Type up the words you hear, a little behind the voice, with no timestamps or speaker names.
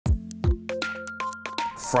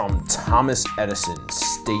From Thomas Edison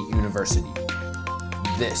State University,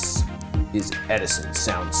 this is Edison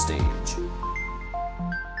Sound Stage.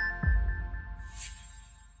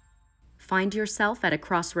 Find yourself at a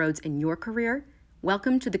crossroads in your career?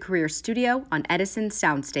 Welcome to the Career Studio on Edison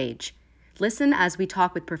Sound Stage. Listen as we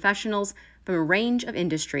talk with professionals from a range of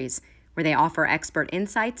industries where they offer expert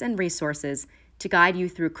insights and resources to guide you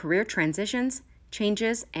through career transitions,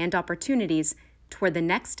 changes, and opportunities toward the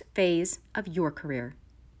next phase of your career.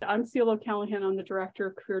 I'm Ceil. I'm the Director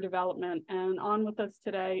of Career Development, and on with us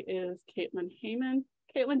today is Heymann.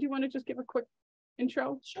 Caitlin, do you want to just give a quick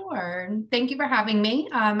intro? Sure. Thank you for having me.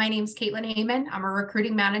 My name is Heymann. I'm a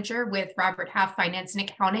recruiting manager with Robert Half Finance and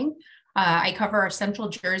Accounting. I cover our Central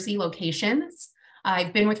Jersey locations.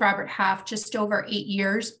 I've been with Robert Half just over 8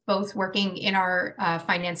 years, both working in our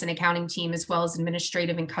finance and accounting team as well as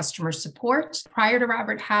administrative and customer support. Prior to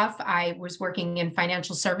Robert Half, I was working in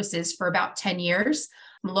financial services for about 10 years.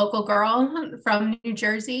 I'm a local girl from New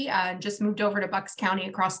Jersey, just moved over to Bucks County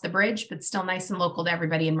across the bridge, but still nice and local to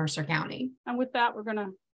everybody in Mercer County. And with that, we're going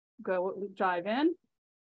to dive in.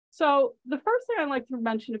 So the first thing I'd like to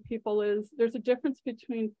mention to people is there's a difference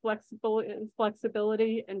between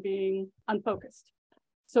flexibility and being unfocused.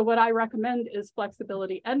 So what I recommend is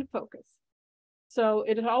flexibility and focus. So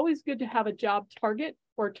it is always good to have a job target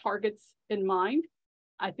or targets in mind.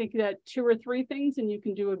 I think that 2 or 3 things and you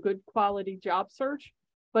can do a good quality job search.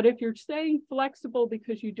 But if you're staying flexible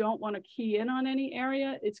because you don't want to key in on any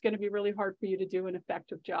area, it's going to be really hard for you to do an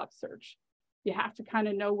effective job search. You have to kind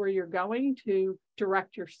of know where you're going to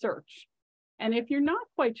direct your search. And if you're not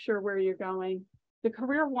quite sure where you're going, the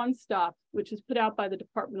Career One Stop, which is put out by the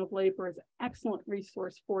Department of Labor, is an excellent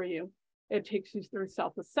resource for you. It takes you through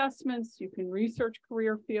self-assessments. You can research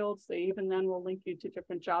career fields. They even then will link you to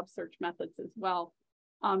different job search methods as well.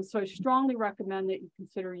 So I strongly recommend that you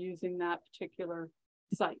consider using that particular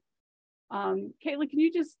site. Caitlin, can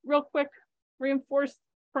you just real quick reinforce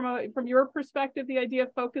from your perspective the idea of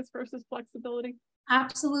focus versus flexibility?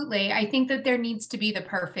 Absolutely. I think that there needs to be the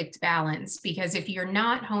perfect balance, because if you're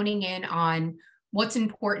not honing in on what's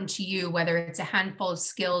important to you, whether it's a handful of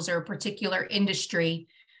skills or a particular industry,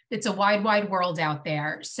 it's a wide world out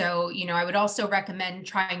there. So, I would also recommend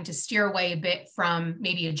trying to steer away a bit from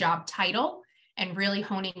maybe a job title and really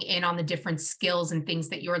honing in on the different skills and things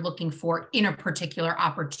that you're looking for in a particular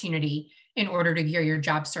opportunity in order to gear your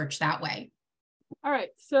job search that way. All right.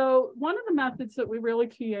 So one of the methods that we really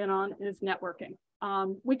key in on is networking.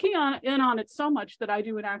 We key in on it so much that I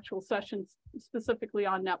do an actual session specifically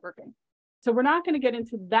on networking. So we're not going to get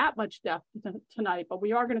into that much depth tonight, but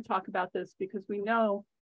we are going to talk about this because we know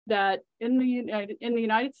that in the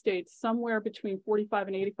United States, somewhere between 45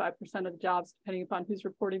 and 85% of the jobs, depending upon who's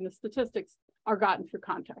reporting the statistics, are gotten through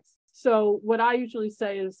contacts. So what I usually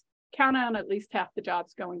say is count on at least half the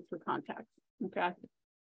jobs going through contacts. Okay.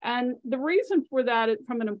 And the reason for that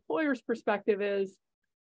from an employer's perspective is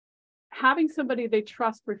having somebody they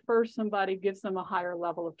trust refer somebody gives them a higher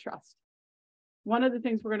level of trust. One of the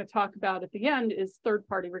things we're going to talk about at the end is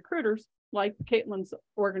third-party recruiters like Caitlin's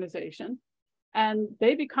organization, and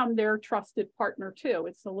they become their trusted partner too.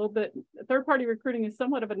 It's a little bit, third-party recruiting is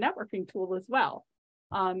somewhat of a networking tool as well,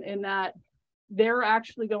 in that they're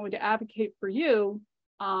actually going to advocate for you,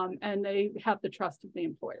 and they have the trust of the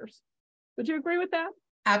employers. Would you agree with that?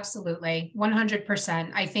 Absolutely.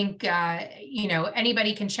 100%. I think,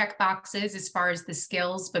 anybody can check boxes as far as the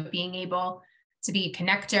skills, but being able to be a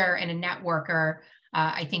connector and a networker,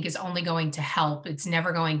 I think is only going to help. It's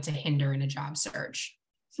never going to hinder in a job search.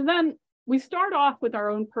 So then we start off with our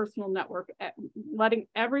own personal network, letting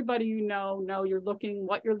everybody know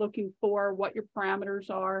what you're looking for, what your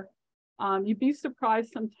parameters are. You'd be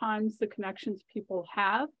surprised sometimes the connections people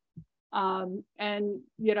have.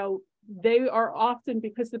 They are often,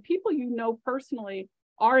 because the people you know personally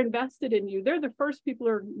are invested in you. They're the first people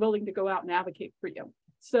who are willing to go out and advocate for you.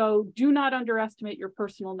 So do not underestimate your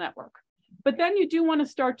personal network. But then you do want to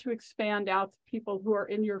start to expand out to people who are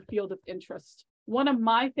in your field of interest. One of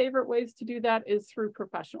my favorite ways to do that is through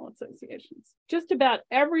professional associations. Just about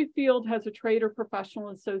every field has a trade or professional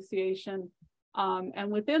association.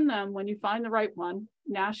 And within them, when you find the right one,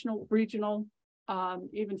 national, regional,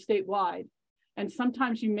 even statewide, and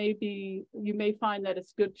sometimes you may find that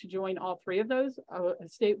it's good to join all 3 of those, a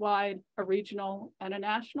statewide, a regional, and a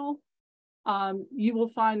national. You will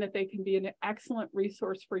find that they can be an excellent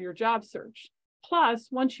resource for your job search. Plus,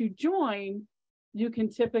 once you join, you can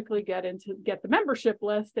typically get the membership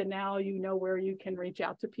list, and now you know where you can reach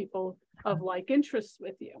out to people of like interests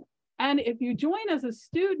with you. And if you join as a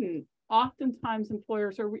student, oftentimes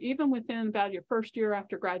employers, or even within about your first year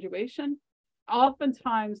after graduation,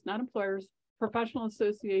 oftentimes, not employers, professional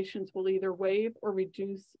associations will either waive or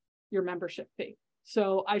reduce your membership fee.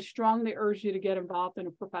 So I strongly urge you to get involved in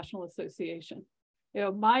a professional association. You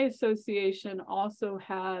know, my association also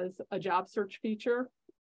has a job search feature,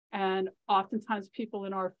 and oftentimes people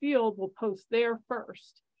in our field will post there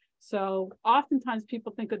first. So oftentimes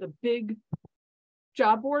people think of the big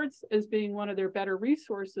job boards as being one of their better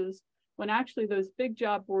resources, when actually those big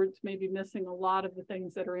job boards may be missing a lot of the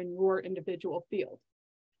things that are in your individual field.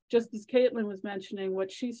 Just as Caitlin was mentioning,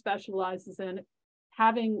 what she specializes in,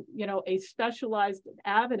 having, you know, a specialized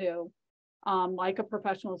avenue like a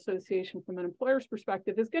professional association from an employer's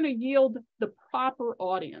perspective is going to yield the proper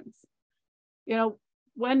audience. You know,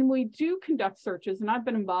 when we do conduct searches, and I've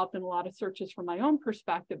been involved in a lot of searches from my own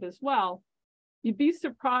perspective as well, you'd be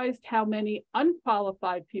surprised how many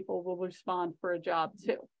unqualified people will respond for a job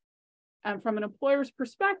too. And from an employer's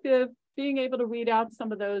perspective, being able to weed out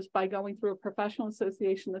some of those by going through a professional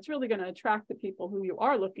association that's really going to attract the people who you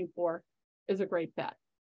are looking for is a great bet.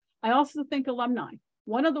 I also think alumni.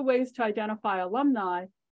 One of the ways to identify alumni,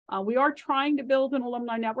 we are trying to build an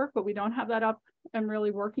alumni network, but we don't have that up and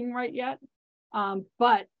really working right yet.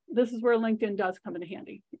 But this is where LinkedIn does come in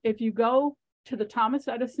handy. If you go to the Thomas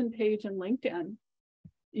Edison page in LinkedIn,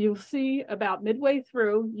 you'll see about midway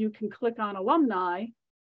through, you can click on alumni,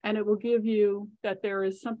 and it will give you that there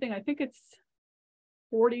is something, I think it's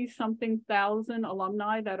 40-something thousand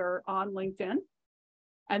alumni that are on LinkedIn.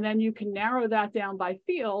 And then you can narrow that down by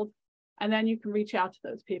field, and then you can reach out to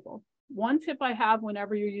those people. One tip I have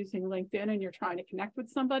whenever you're using LinkedIn and you're trying to connect with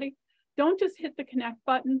somebody, don't just hit the connect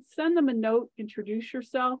button, send them a note, introduce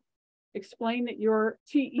yourself, explain that you're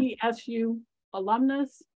TESU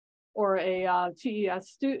alumnus or a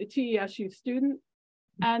TESU student.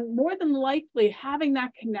 And more than likely, having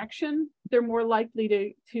that connection, they're more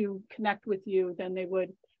likely to connect with you than they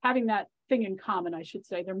would, having that thing in common, I should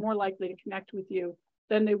say, they're more likely to connect with you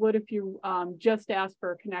than they would if you just asked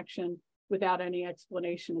for a connection without any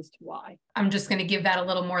explanation as to why. I'm just going to give that a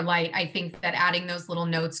little more light. I think that adding those little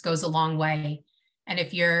notes goes a long way. And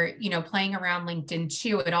if you're, you know, playing around LinkedIn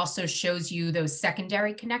too, it also shows you those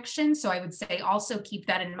secondary connections. So I would say also keep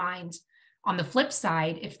that in mind. On the flip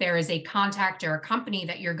side, if there is a contact or a company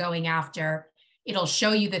that you're going after, it'll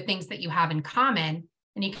show you the things that you have in common,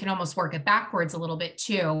 and you can almost work it backwards a little bit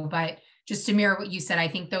too. But just to mirror what you said, I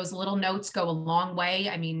think those little notes go a long way.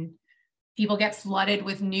 I mean, people get flooded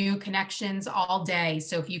with new connections all day.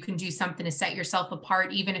 So if you can do something to set yourself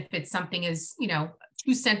apart, even if it's something as, you know,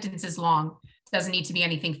 2 sentences long, it doesn't need to be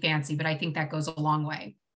anything fancy, but I think that goes a long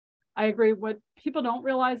way. I agree. What people don't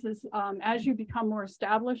realize is as you become more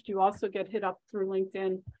established, you also get hit up through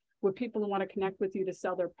LinkedIn with people who want to connect with you to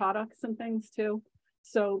sell their products and things too.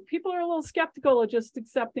 So people are a little skeptical of just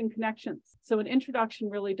accepting connections. So an introduction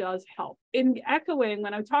really does help. In echoing,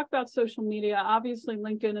 when I talk about social media, obviously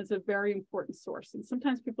LinkedIn is a very important source. And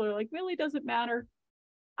sometimes people are like, really, does it matter?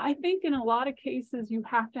 I think in a lot of cases, you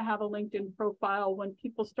have to have a LinkedIn profile when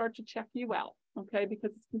people start to check you out, okay?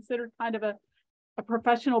 Because it's considered kind of a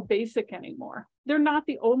professional basic anymore. They're not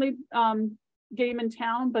the only game in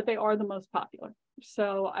town, but they are the most popular.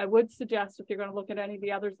 So I would suggest if you're going to look at any of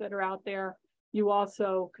the others that are out there, you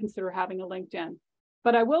also consider having a LinkedIn.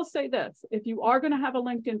 But I will say this, if you are going to have a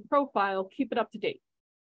LinkedIn profile, keep it up to date.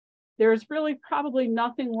 There's really probably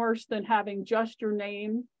nothing worse than having just your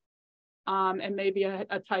name and maybe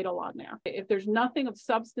a title on there. If there's nothing of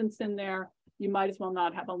substance in there, you might as well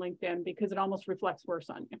not have a LinkedIn because it almost reflects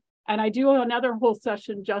worse on you. And I do another whole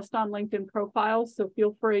session just on LinkedIn profiles. So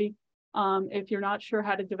feel free, if you're not sure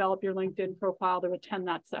how to develop your LinkedIn profile, to attend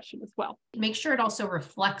that session as well. Make sure it also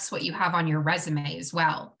reflects what you have on your resume as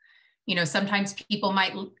well. You know, sometimes people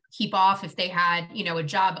might keep off if they had, you know, a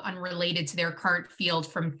job unrelated to their current field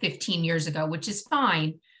from 15 years ago, which is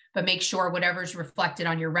fine, but make sure whatever's reflected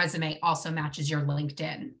on your resume also matches your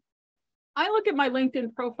LinkedIn. I look at my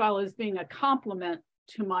LinkedIn profile as being a complement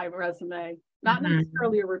to my resume, not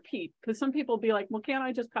necessarily a repeat, because some people will be like, well, can't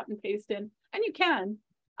I just cut and paste in? And you can.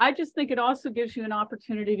 I just think it also gives you an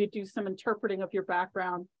opportunity to do some interpreting of your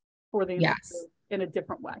background for the interview in a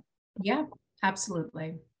different way. Yeah,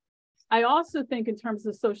 absolutely. I also think in terms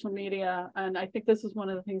of social media, and I think this is one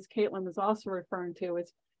of the things Caitlin was also referring to,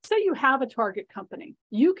 is say you have a target company,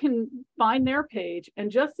 you can find their page. And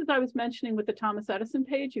just as I was mentioning with the Thomas Edison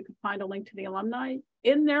page, you can find a link to the alumni.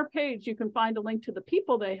 In their page, you can find a link to the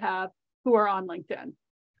people they have who are on LinkedIn.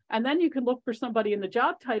 And then you can look for somebody in the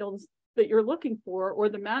job titles that you're looking for or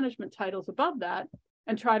the management titles above that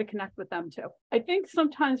and try to connect with them too. I think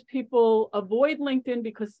sometimes people avoid LinkedIn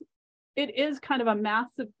because it is kind of a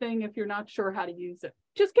massive thing if you're not sure how to use it.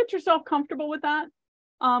 Just get yourself comfortable with that.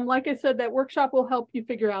 Like I said, that workshop will help you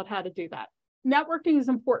figure out how to do that. networking is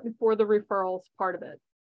important for the referrals part of it.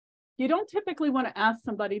 You don't typically want to ask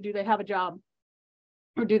somebody, do they have a job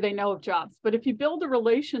or do they know of jobs? But if you build a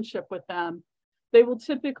relationship with them, they will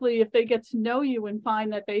typically, if they get to know you and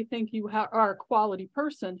find that they think you are a quality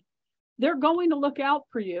person, they're going to look out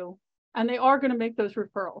for you and they are going to make those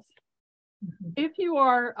referrals. Mm-hmm. If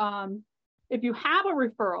you have a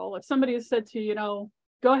referral, if somebody has said to you,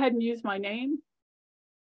 go ahead and use my name,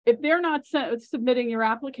 if they're not submitting your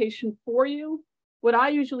application for you, what I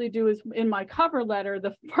usually do is in my cover letter,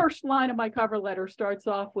 the first line of my cover letter starts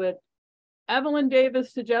off with, Evelyn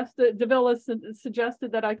Davis suggested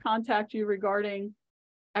that I contact you regarding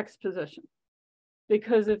X position.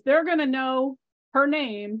 Because if they're going to know her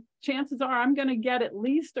name, chances are I'm going to get at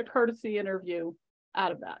least a courtesy interview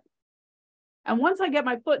out of that. And once I get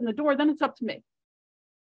my foot in the door, then it's up to me.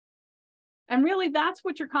 And really, that's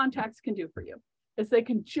what your contacts can do for you, is they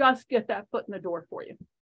can just get that foot in the door for you.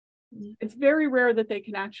 It's very rare that they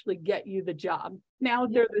can actually get you the job. Now,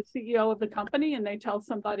 if they're the CEO of the company and they tell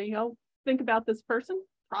somebody, think about this person,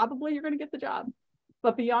 probably you're going to get the job.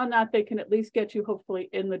 But beyond that, they can at least get you hopefully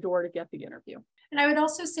in the door to get the interview. And I would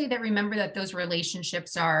also say that remember that those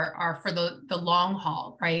relationships are for the long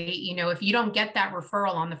haul, right? If you don't get that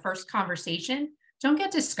referral on the first conversation, don't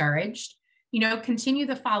get discouraged. Continue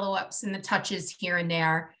the follow-ups and the touches here and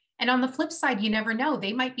there. And on the flip side, you never know.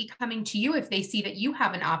 They might be coming to you if they see that you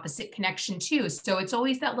have an opposite connection too. So it's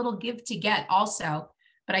always that little give to get also.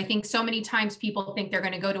 But I think so many times people think they're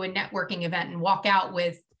going to go to a networking event and walk out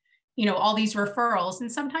with, all these referrals.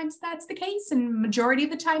 And sometimes that's the case. And majority of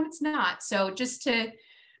the time it's not. So just to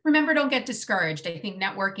remember, don't get discouraged. I think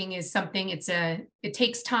networking is something, it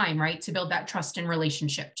takes time, right? To build that trust and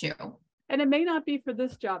relationship too. And it may not be for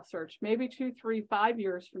this job search. Maybe 2, 3, 5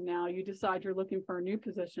 years from now, you decide you're looking for a new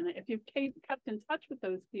position. If you've kept in touch with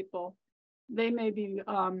those people, they may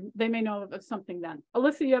know of something then.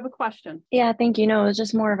 Alyssa, you have a question? Yeah, thank you. No, it was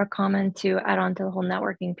just more of a comment to add on to the whole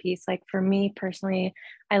networking piece. Like for me personally,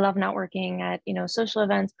 I love networking at, social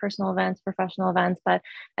events, personal events, professional events, but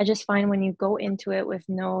I just find when you go into it with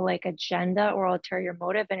no agenda or ulterior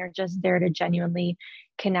motive and you're just there to genuinely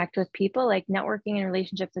connect with people, like networking and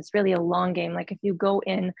relationships, it's really a long game. Like if you go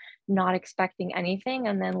in not expecting anything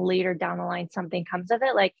and then later down the line something comes of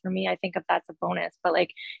it, like for me, I think of that's a bonus. But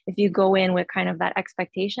like if you go in with kind of that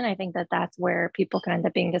expectation, I think that's where people can end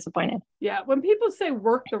up being disappointed. Yeah, when people say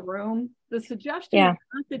work the room, the suggestion is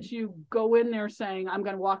not that you go in there saying I'm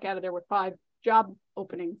going to walk out of there with 5 job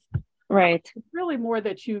openings. Right. It's really more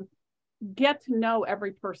that you get to know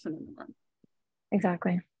every person in the room.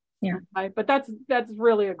 Exactly. Yeah. Right. But that's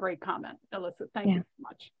really a great comment, Alyssa. Thank you so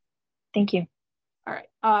much. Thank you. All right.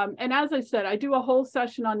 And as I said, I do a whole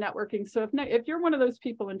session on networking. So if you're one of those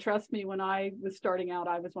people, and trust me, when I was starting out,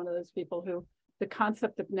 I was one of those people who the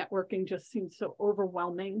concept of networking just seemed so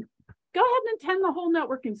overwhelming. Go ahead and attend the whole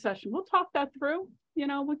networking session. We'll talk that through.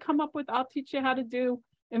 We come up with, I'll teach you how to do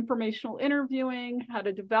informational interviewing, how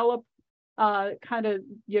to develop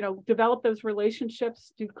develop those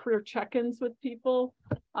relationships, do career check-ins with people,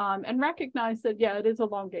 and recognize that, it is a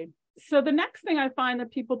long game. So the next thing I find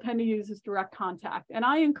that people tend to use is direct contact. And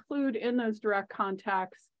I include in those direct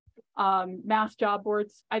contacts, mass job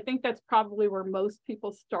boards. I think that's probably where most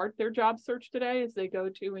people start their job search today, as they go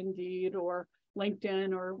to Indeed or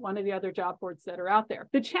LinkedIn or one of the other job boards that are out there.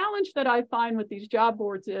 The challenge that I find with these job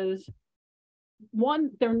boards is,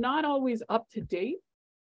 one, they're not always up to date.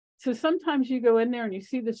 So sometimes you go in there and you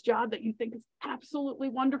see this job that you think is absolutely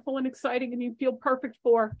wonderful and exciting and you feel perfect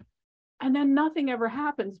for, and then nothing ever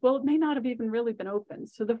happens. Well, it may not have even really been open.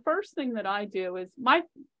 So the first thing that I do is, my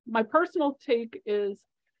personal take is,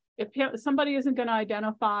 if somebody isn't going to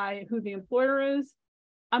identify who the employer is,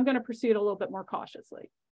 I'm going to proceed a little bit more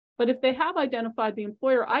cautiously. But if they have identified the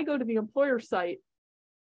employer, I go to the employer site,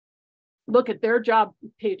 look at their job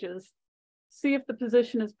pages, see if the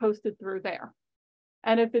position is posted through there.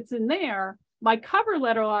 And if it's in there, my cover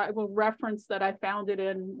letter, I will reference that I found it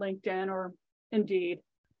in LinkedIn or Indeed,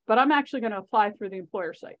 but I'm actually going to apply through the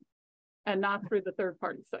employer site and not through the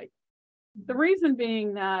third-party site. The reason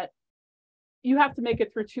being that you have to make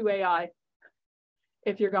it through 2 AI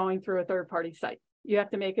if you're going through a third-party site. You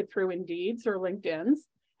have to make it through Indeed's or LinkedIn's,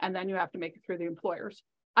 and then you have to make it through the employers.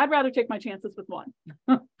 I'd rather take my chances with one,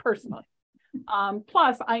 personally.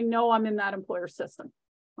 Plus, I know I'm in that employer system.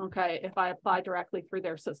 Okay, if I apply directly through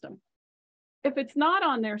their system. If it's not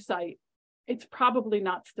on their site, it's probably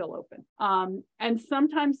not still open. And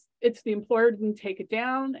sometimes it's the employer didn't take it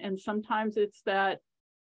down, and sometimes it's that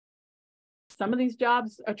some of these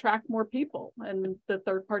jobs attract more people, and the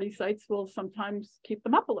third-party sites will sometimes keep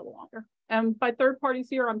them up a little longer. And by third parties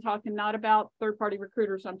here, I'm talking not about third-party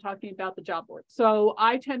recruiters, I'm talking about the job board. So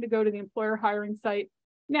I tend to go to the employer hiring site.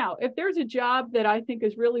 Now, if there's a job that I think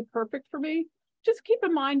is really perfect for me, just keep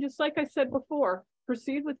in mind, just like I said before,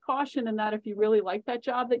 proceed with caution in that if you really like that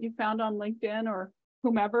job that you found on LinkedIn or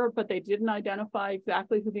whomever, but they didn't identify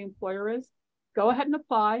exactly who the employer is, go ahead and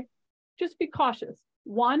apply. Just be cautious.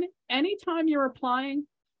 One, anytime you're applying,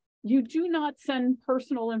 you do not send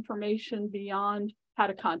personal information beyond how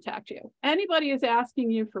to contact you. Anybody is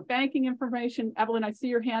asking you for banking information, Evelyn, I see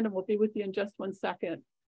your hand and we'll be with you in just 1 second,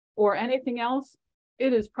 or anything else,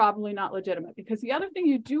 it is probably not legitimate. Because the other thing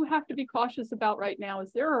you do have to be cautious about right now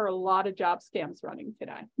is there are a lot of job scams running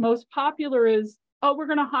today. Most popular is, oh, we're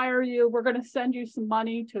going to hire you, we're going to send you some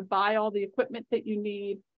money to buy all the equipment that you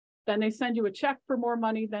need. Then they send you a check for more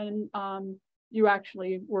money than you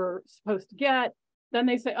actually were supposed to get. Then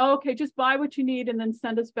they say, oh, okay, just buy what you need and then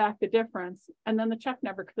send us back the difference. And then the check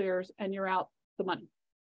never clears and you're out the money.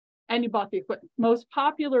 And you bought the equipment. Most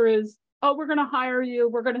popular is, oh, we're going to hire you,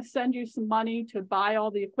 we're going to send you some money to buy all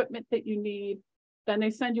the equipment that you need. Then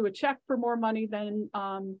they send you a check for more money than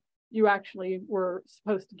you actually were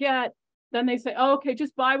supposed to get. Then they say, oh, okay,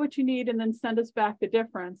 just buy what you need and then send us back the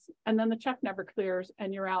difference. And then the check never clears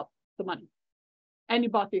and you're out the money. And you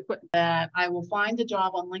bought the equipment. That I will find a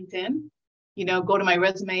job on LinkedIn, you know, go to my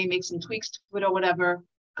resume, make some tweaks to it or whatever,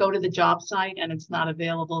 go to the job site and it's not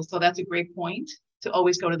available. So that's a great point, to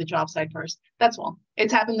always go to the job site first. That's all.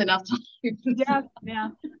 It's happened enough times. Yeah, yeah.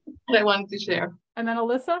 That I wanted to share. And then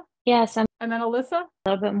Alyssa? Yes, And then Alyssa? a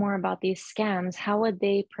little bit more about these scams. How would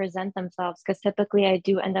they present themselves? Because typically I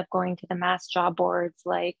do end up going to the mass job boards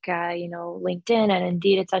like, LinkedIn and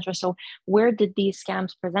Indeed, etc. So where did these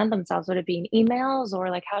scams present themselves? Would it be in emails, or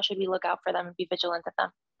like how should we look out for them and be vigilant of them?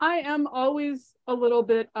 I am always a little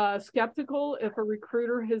bit skeptical if a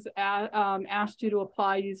recruiter has asked you to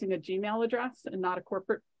apply using a Gmail address and not a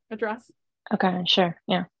corporate address. Okay, sure.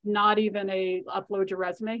 Yeah. Not even a upload your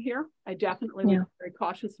resume here. I definitely would be very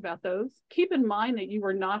cautious about those. Keep in mind that you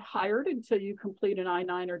were not hired until you complete an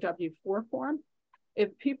I-9 or W-4 form.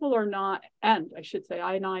 If people are not, and I should say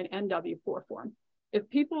I-9 and W-4 form, if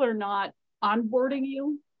people are not onboarding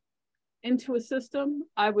you into a system,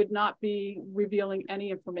 I would not be revealing any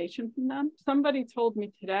information from them. Somebody told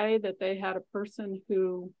me today that they had a person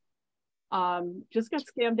who just got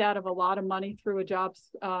scammed out of a lot of money through a job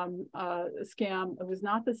scam. It was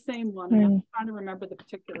not the same one. I'm trying to remember the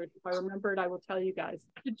particulars. If I remember it, I will tell you guys.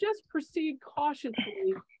 To just proceed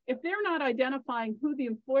cautiously. If they're not identifying who the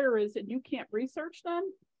employer is and you can't research them,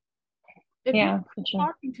 if you're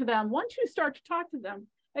talking to them, once you start to talk to them,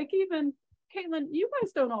 like even Caitlin, you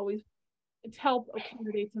guys don't always tell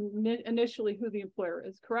candidates initially who the employer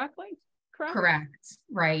is, correctly? Correct.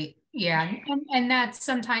 Right. Yeah. And that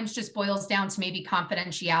sometimes just boils down to maybe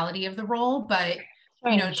confidentiality of the role, but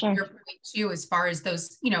to your point too, as far as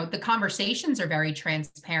those, the conversations are very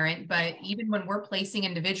transparent, but even when we're placing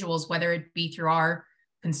individuals, whether it be through our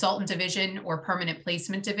consultant division or permanent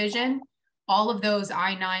placement division, all of those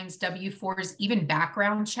I-9s, W-4s, even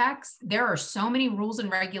background checks, there are so many rules and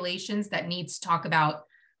regulations that needs to talk about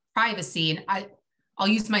privacy. And I'll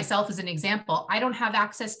use myself as an example. I don't have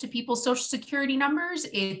access to people's social security numbers.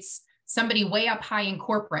 It's somebody way up high in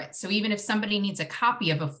corporate. So even if somebody needs a copy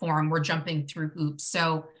of a form, we're jumping through hoops.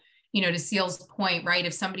 So, to Ceil's point, right?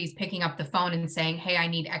 If somebody's picking up the phone and saying, hey, I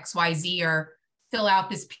need XYZ, or fill out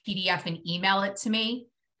this PDF and email it to me,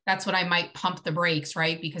 that's what I might pump the brakes,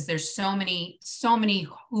 right? Because there's so many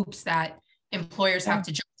hoops that employers have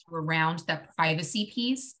to jump through around that privacy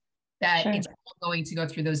piece, that it's going to go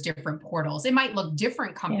through those different portals. It might look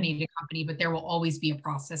different company to company, but there will always be a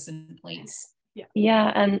process in place.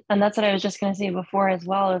 Yeah. And that's what I was just going to say before as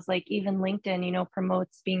well, is like even LinkedIn,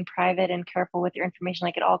 promotes being private and careful with your information.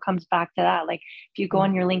 Like it all comes back to that. Like if you go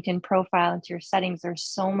on your LinkedIn profile into your settings, there's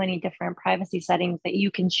so many different privacy settings that you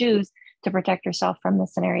can choose to protect yourself from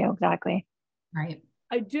this scenario. Exactly. Right.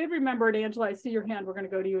 I did remember it, Angela. I see your hand. We're going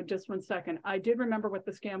to go to you in just 1 second. I did remember what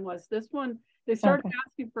the scam was. This one, they started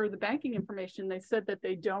asking for the banking information. They said that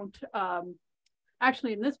they don't,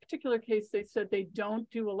 actually in this particular case, they said they don't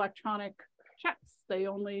do electronic checks. They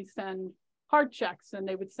only send hard checks, and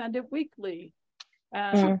they would send it weekly.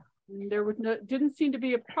 And there was didn't seem to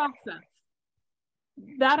be a process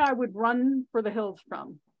that I would run for the hills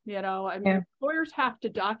from. Employers have to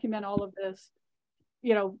document all of this,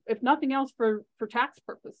 if nothing else for tax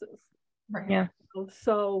purposes. Right. Yeah.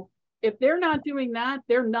 So if they're not doing that,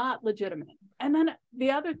 they're not legitimate. And then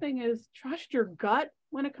the other thing is trust your gut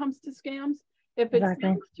when it comes to scams. If it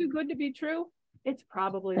sounds too good to be true, it's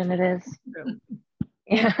probably then it is true.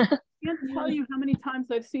 Yeah. can't tell you how many times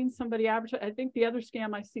I've seen somebody advertise. I think the other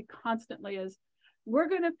scam I see constantly is, we're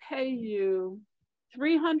going to pay you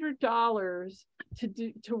 $300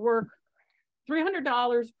 to work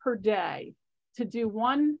 $300 per day to do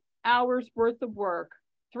 1 hour's worth of work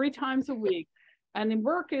 3 times a week. And the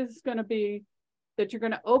work is going to be that you're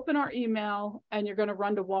going to open our email and you're going to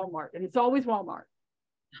run to Walmart. And it's always Walmart.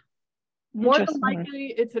 More than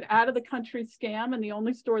likely, it's an out of the country scam, and the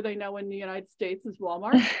only store they know in the United States is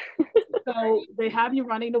Walmart. So they have you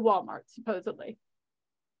running to Walmart, supposedly.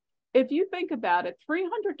 If you think about it,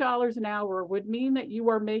 $300 an hour would mean that you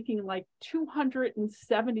are making like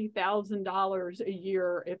 $270,000 a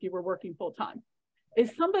year if you were working full time.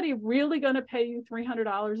 Is somebody really going to pay you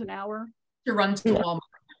 $300 an hour to run to Walmart?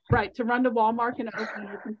 Right, to run to Walmart and open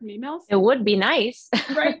some emails? It would be nice.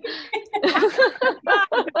 Right.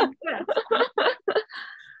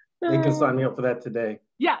 They can sign me up for that today.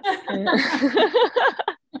 Yeah.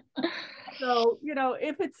 So, you know,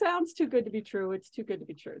 if it sounds too good to be true, it's too good to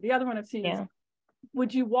be true. The other one I've seen is,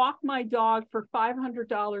 would you walk my dog for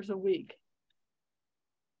 $500 a week?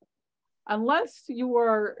 Unless you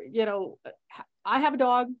are, you know, I have a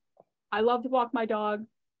dog. I love to walk my dog.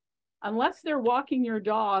 Unless they're walking your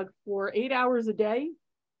dog for 8 hours a day,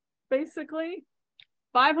 basically,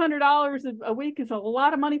 $500 a week is a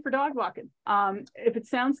lot of money for dog walking. If it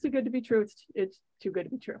sounds too good to be true, it's too good to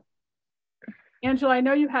be true. Angela, I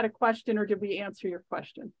know you had a question, or did we answer your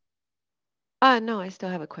question? No, I still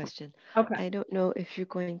have a question. Okay. I don't know if you're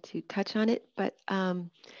going to touch on it, but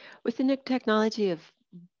with the new technology of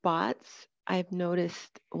bots, I've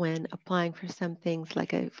noticed when applying for some things,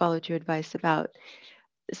 like I followed your advice about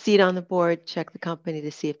see it on the board, check the company to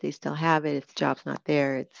see if they still have it. If the job's not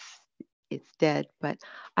there, it's dead. But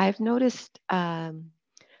I've noticed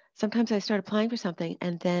sometimes I start applying for something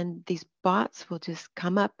and then these bots will just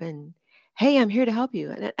come up and, hey, I'm here to help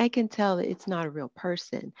you. And I can tell that it's not a real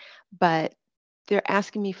person, but they're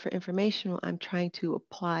asking me for information while I'm trying to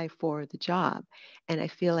apply for the job. And I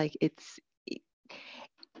feel like it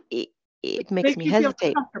makes me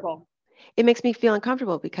hesitate. It makes me feel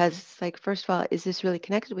uncomfortable because it's like, first of all, is this really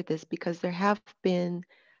connected with this? Because there have been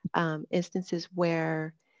instances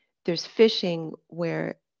where there's phishing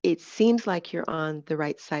where it seems like you're on the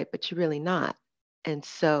right site, but you're really not. And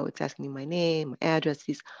so it's asking me my name, my address,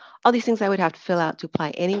 all these things I would have to fill out to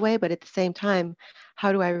apply anyway. But at the same time,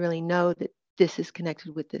 how do I really know that this is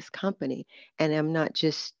connected with this company and I'm not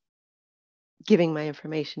just giving my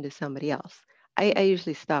information to somebody else? I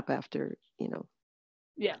usually stop after, I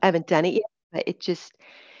haven't done it yet, but it just,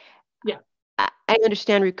 I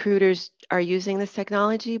understand recruiters are using this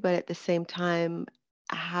technology, but at the same time,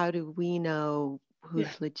 how do we know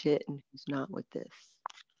who's legit and who's not with this?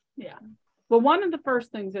 Yeah. Well, one of the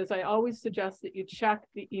first things is I always suggest that you check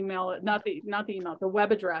the email, not the email, the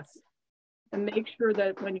web address, and make sure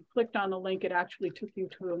that when you clicked on the link, it actually took you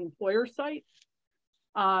to an employer site.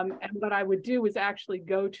 And what I would do is actually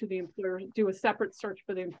go to the employer, do a separate search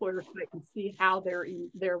for the employer site and see how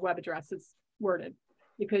their web address is worded.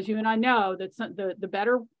 Because you and I know that the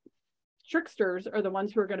better tricksters are the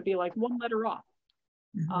ones who are going to be like one letter off.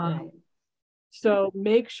 So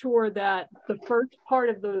make sure that the first part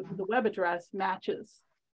of the web address matches.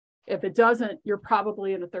 If it doesn't, you're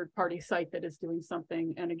probably in a third-party site that is doing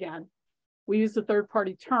something. And again, we use the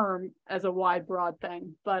third-party term as a wide, broad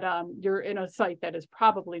thing, but you're in a site that is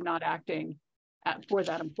probably not acting for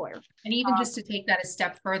that employer. And even just to take that a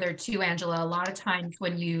step further too, Angela, a lot of times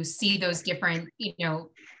when you see those different,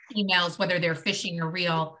 emails, whether they're phishing or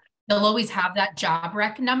real, they'll always have that job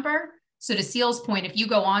rec number. So to Ceil's point, if you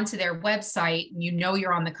go onto their website and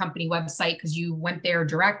you're on the company website because you went there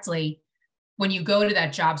directly, when you go to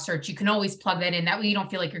that job search, you can always plug that in. That way you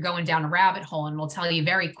don't feel like you're going down a rabbit hole, and it'll tell you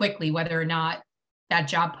very quickly whether or not that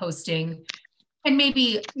job posting, and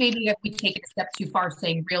maybe if we take it a step too far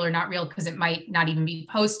saying real or not real, because it might not even be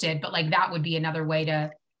posted, but like that would be another way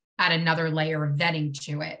to add another layer of vetting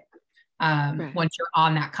to it once you're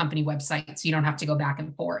on that company website, so you don't have to go back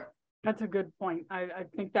and forth. That's a good point. I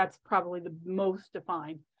think that's probably the most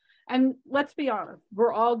defined. And let's be honest,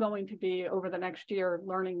 we're all going to be over the next year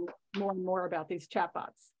learning more and more about these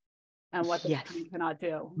chatbots and what they can and cannot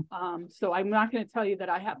do. So I'm not going to tell you that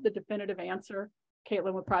I have the definitive answer.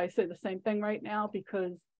 Caitlin would probably say the same thing right now,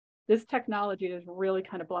 because this technology is really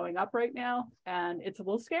kind of blowing up right now and it's a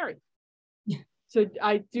little scary. So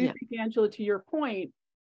I do think, Angela, to your point,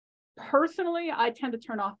 personally, I tend to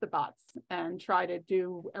turn off the bots and try to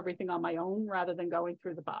do everything on my own rather than going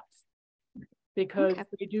through the bots, because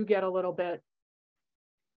they do get a little bit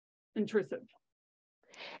intrusive.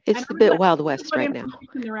 It's a bit Wild West right now.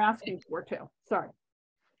 They're asking for too. Sorry.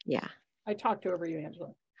 Yeah. I talked over you,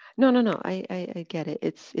 Angela. No. I get it.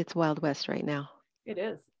 It's Wild West right now. It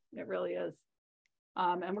is. It really is.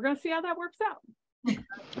 And we're going to see how that works out.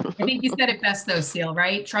 I think you said it best though, Ceil,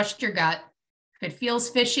 right? Trust your gut. If it feels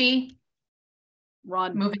fishy,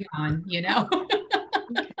 Run. moving on, you know?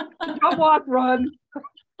 Don't walk, run.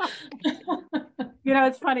 You know,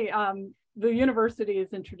 it's funny. The university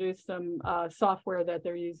has introduced some software that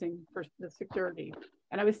they're using for the security.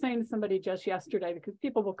 And I was saying to somebody just yesterday, because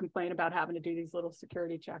people will complain about having to do these little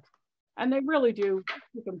security checks. And they really do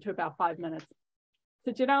keep them to about 5 minutes. I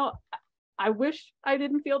said, you know, I wish I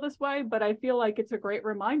didn't feel this way, but I feel like it's a great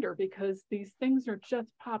reminder because these things are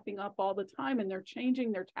just popping up all the time and they're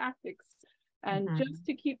changing their tactics. And just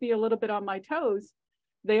to keep me a little bit on my toes,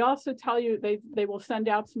 they also tell you they will send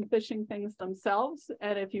out some phishing things themselves.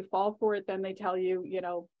 And if you fall for it, then they tell you, you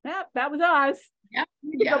know, that was us. Yeah.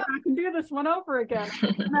 You can go back and do this one over again.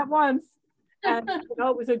 At once. And you know,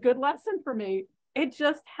 it was a good lesson for me. It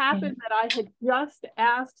just happened that I had just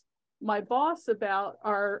asked my boss about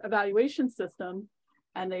our evaluation system,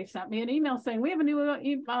 and they sent me an email saying, we have a new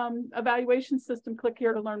evaluation system. Click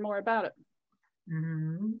here to learn more about it.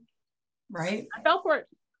 Right. I fell for it.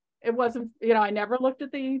 It wasn't, you know, I never looked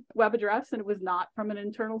at the web address and it was not from an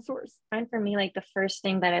internal source. And for me, like the first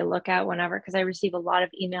thing that I look at whenever, because I receive a lot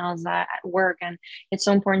of emails at work and it's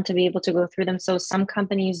so important to be able to go through them. So some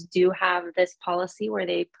companies do have this policy where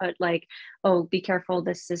they put like, oh, be careful,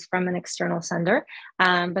 this is from an external sender.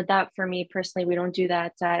 But that for me personally, we don't do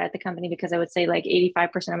that at the company because I would say like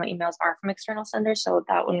 85% of my emails are from external senders. So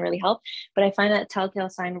that wouldn't really help. But I find that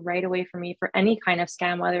telltale sign right away for me for any kind of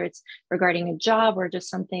scam, whether it's regarding a job or just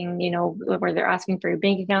something, you know, where they're asking for your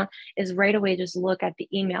bank account, is right away just look at the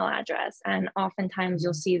email address. And oftentimes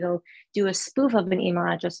you'll see they'll do a spoof of an email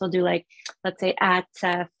address. They'll do like, let's say at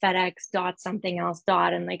FedEx dot something else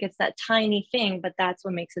dot, and like it's that tiny thing, but that's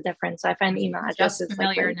what makes a difference. So I find email addresses Just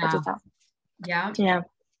familiar like really now. Yeah. Yeah.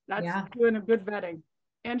 That's doing a good vetting.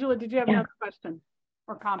 Angela, did you have another question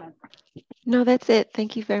or comment? No, that's it.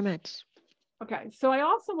 Thank you very much. Okay, so I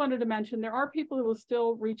also wanted to mention there are people who will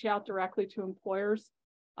still reach out directly to employers.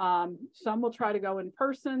 Some will try to go in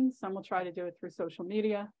person, some will try to do it through social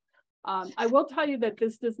media. I will tell you that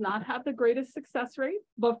this does not have the greatest success rate,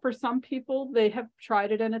 but for some people, they have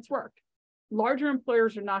tried it and it's worked. Larger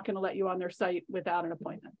employers are not going to let you on their site without an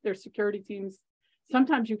appointment. Their security teams,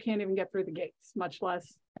 sometimes you can't even get through the gates, much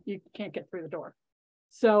less you can't get through the door.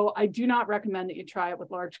 So I do not recommend that you try it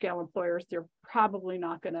with large scale employers. They're probably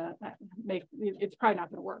not going to it's probably not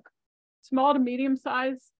going to work. Small to medium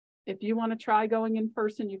size, if you want to try going in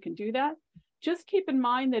person, you can do that. Just keep in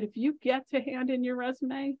mind that if you get to hand in your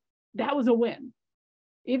resume, that was a win.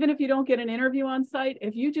 Even if you don't get an interview on site,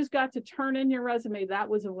 if you just got to turn in your resume, that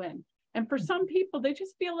was a win. And for some people, they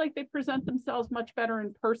just feel like they present themselves much better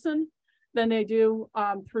in person than they do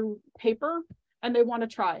through paper, and they want to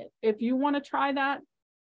try it. If you want to try that,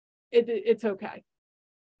 it's okay.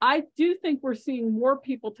 I do think we're seeing more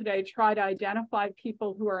people today try to identify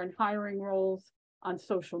people who are in hiring roles on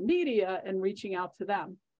social media and reaching out to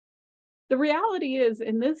them. The reality is,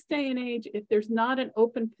 in this day and age, if there's not an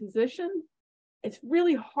open position, it's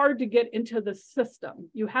really hard to get into the system.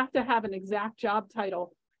 You have to have an exact job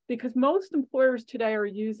title because most employers today are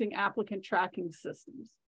using applicant tracking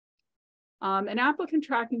systems. And applicant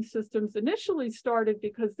tracking systems initially started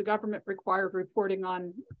because the government required reporting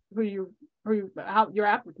on how your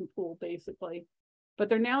applicant pool, basically. But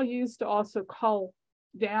they're now used to also cull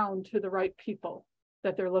down to the right people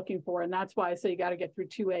that they're looking for. And that's why I say you got to get through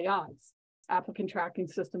 2 AIs. Applicant tracking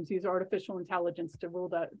systems use artificial intelligence to rule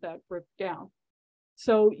that group down.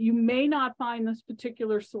 So you may not find this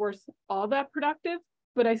particular source all that productive,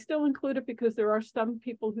 but I still include it because there are some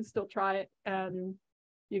people who still try it, and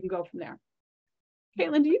you can go from there.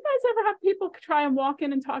 Caitlin, do you guys ever have people try and walk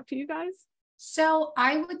in and talk to you guys? So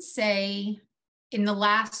I would say in the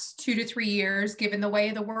last 2 to 3 years, given the way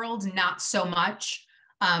of the world, not so much.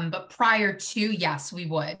 But prior to, yes, we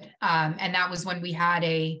would. And that was when we had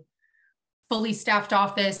a fully staffed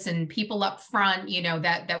office and people up front, you know,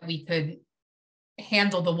 that we could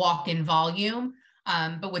handle the walk-in volume.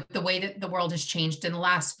 But with the way that the world has changed in the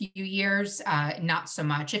last few years, not so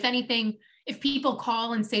much. If anything, if people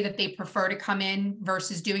call and say that they prefer to come in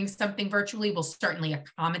versus doing something virtually, we'll certainly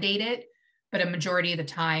accommodate it. But a majority of the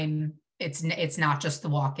time, it's not just the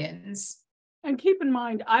walk-ins. And keep in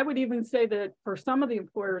mind, I would even say that for some of the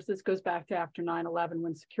employers, this goes back to after 9/11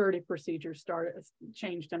 when security procedures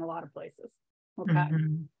changed in a lot of places. Okay.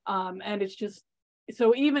 And it's just,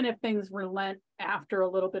 so even if things relent after a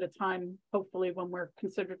little bit of time, hopefully when we're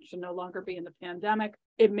considered to no longer be in the pandemic,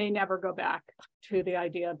 it may never go back to the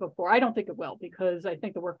idea before. I don't think it will, because I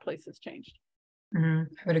think the workplace has changed. I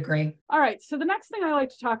would agree. All right. So the next thing I like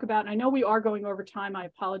to talk about, and I know we are going over time, I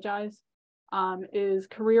apologize, is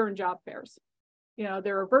career and job fairs.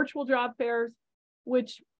 There are virtual job fairs,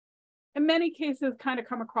 which in many cases kind of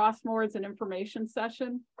come across more as an information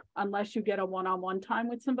session, unless you get a one-on-one time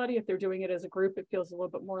with somebody. If they're doing it as a group, it feels a little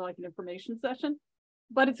bit more like an information session,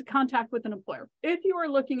 but it's a contact with an employer. If you are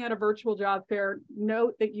looking at a virtual job fair,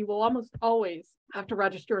 note that you will almost always have to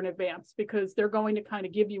register in advance, because they're going to kind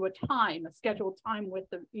of give you a scheduled time with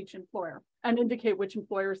each employer, and indicate which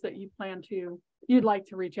employers that you'd like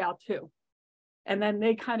to reach out to. And then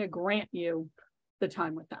they kind of grant you the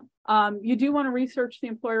time with them. You do want to research the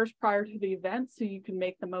employers prior to the event so you can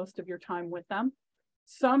make the most of your time with them.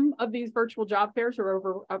 Some of these virtual job fairs are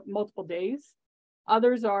over multiple days.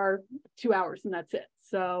 Others are 2 hours and that's it.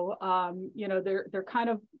 So, they're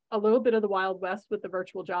kind of a little bit of the Wild West with the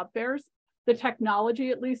virtual job fairs. The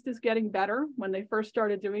technology at least is getting better. When they first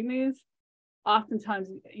started doing these, oftentimes,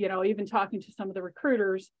 even talking to some of the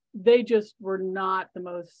recruiters, they just were not the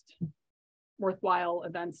most worthwhile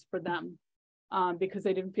events for them. Because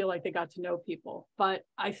they didn't feel like they got to know people. But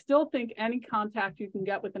I still think any contact you can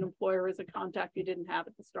get with an employer is a contact you didn't have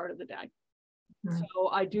at the start of the day. So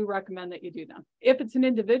I do recommend that you do them. If it's an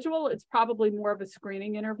individual, it's probably more of a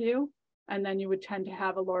screening interview. And then you would tend to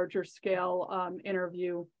have a larger scale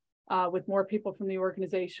interview with more people from the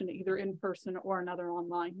organization, either in person or another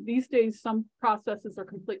online. These days, some processes are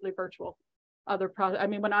completely virtual.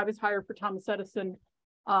 When I was hired for Thomas Edison,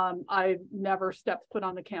 I never stepped foot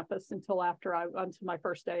on the campus until my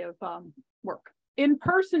first day of work.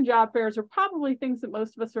 In-person job fairs are probably things that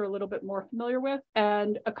most of us are a little bit more familiar with.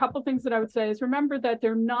 And a couple things that I would say is, remember that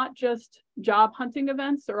they're not just job hunting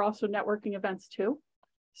events, they're also networking events too.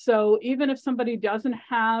 So even if somebody doesn't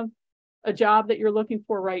have a job that you're looking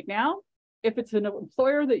for right now, if it's an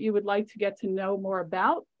employer that you would like to get to know more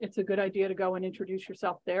about, it's a good idea to go and introduce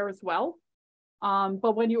yourself there as well.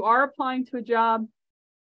 But when you are applying to a job,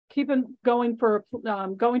 going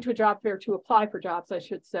to a job fair to apply for jobs, I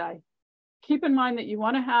should say. Keep in mind that you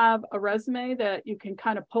want to have a resume that you can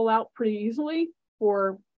kind of pull out pretty easily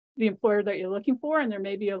for the employer that you're looking for, and there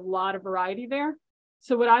may be a lot of variety there.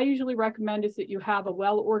 So what I usually recommend is that you have a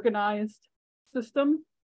well-organized system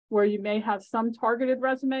where you may have some targeted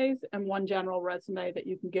resumes and one general resume that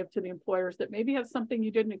you can give to the employers that maybe have something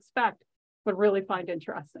you didn't expect but really find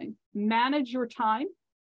interesting. Manage your time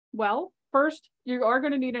well. First, you are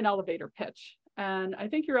going to need an elevator pitch. And I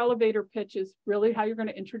think your elevator pitch is really how you're going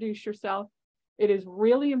to introduce yourself. It is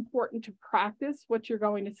really important to practice what you're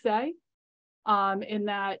going to say, in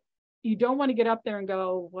that you don't want to get up there and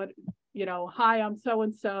go, hi, I'm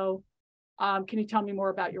so-and-so. Can you tell me more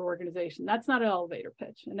about your organization? That's not an elevator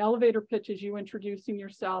pitch. An elevator pitch is you introducing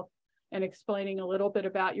yourself and explaining a little bit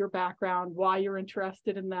about your background, why you're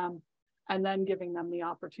interested in them, and then giving them the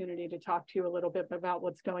opportunity to talk to you a little bit about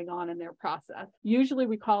what's going on in their process. Usually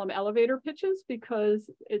we call them elevator pitches because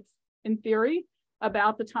it's, in theory,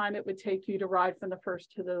 about the time it would take you to ride from the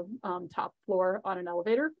first to the top floor on an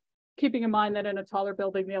elevator. Keeping in mind that in a taller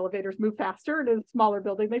building, the elevators move faster, and in a smaller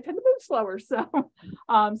building, they tend to move slower. So,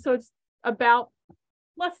 so it's about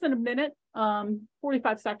less than a minute,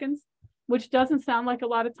 45 seconds. Which doesn't sound like a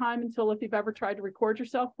lot of time until if you've ever tried to record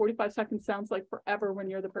yourself. 45 seconds sounds like forever when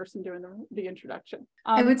you're the person doing the introduction.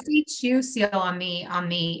 I would say too, Ceil, on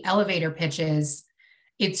the elevator pitches,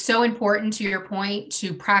 it's so important, to your point,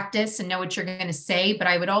 to practice and know what you're going to say. But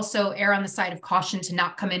I would also err on the side of caution to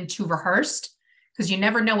not come in too rehearsed, because you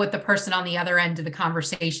never know what the person on the other end of the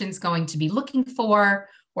conversation is going to be looking for,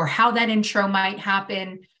 or how that intro might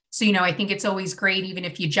happen. So, I think it's always great, even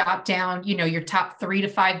if you jot down, your top 3 to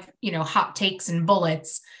 5, hot takes and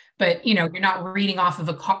bullets, but, you're not reading off of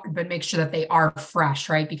a card, but make sure that they are fresh,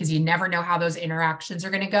 right? Because you never know how those interactions are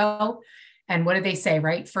going to go. And what do they say,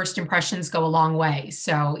 right? First impressions go a long way.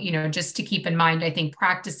 So, just to keep in mind, I think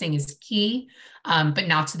practicing is key, but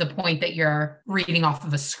not to the point that you're reading off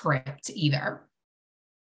of a script either.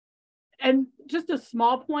 And just a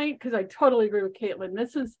small point, because I totally agree with Caitlin,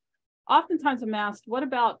 this is oftentimes I'm asked, what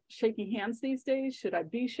about shaking hands these days? Should I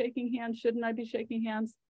be shaking hands? Shouldn't I be shaking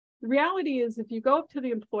hands? The reality is, if you go up to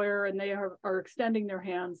the employer and they are extending their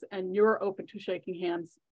hands and you're open to shaking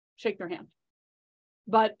hands, shake their hand.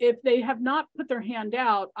 But if they have not put their hand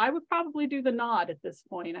out, I would probably do the nod at this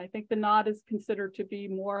point. I think the nod is considered to be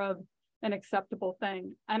more of an acceptable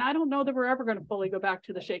thing. And I don't know that we're ever going to fully go back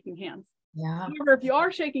to the shaking hands. Yeah. However, if you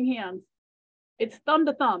are shaking hands, it's thumb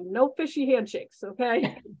to thumb, no fishy handshakes, okay?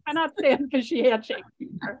 I cannot stand fishy handshakes.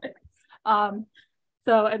 And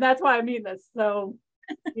that's why I mean this. So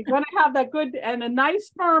you're going to have that good and a nice,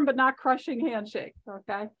 firm, but not crushing handshake,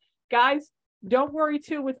 okay? Guys, Don't worry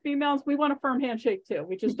too with females. We want a firm handshake too.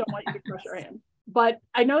 We just don't want you to crush our hand. But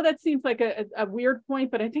I know that seems like a weird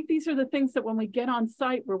point, but I think these are the things that when we get on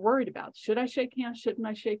site, we're worried about. Should I shake hands? Shouldn't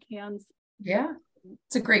I shake hands? Yeah,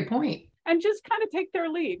 it's a great point. And just kind of take their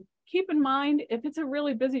lead. Keep in mind, if it's a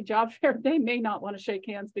really busy job fair, they may not want to shake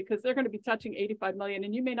hands because they're going to be touching 85 million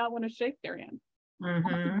and you may not want to shake their hand.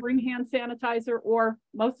 Bring hand sanitizer, or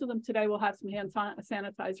most of them today will have some hand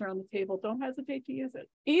sanitizer on the table. Don't hesitate to use it.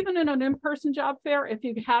 Even in an in-person job fair, if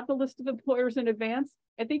you have the list of employers in advance,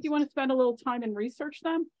 I think you want to spend a little time and research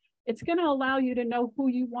them. It's going to allow you to know who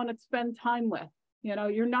you want to spend time with. You know,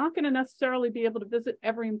 you're not going to necessarily be able to visit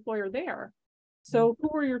every employer there. So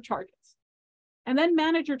who are your targets? And then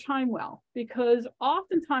manage your time well, because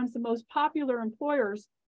oftentimes the most popular employers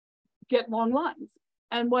get long lines.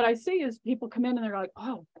 And what I see is people come in and they're like,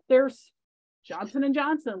 oh, there's Johnson &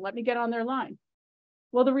 Johnson. Let me get on their line.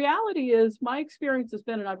 Well, the reality is my experience has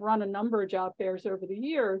been, and I've run a number of job fairs over the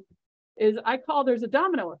years, is I call there's a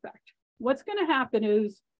domino effect. What's going to happen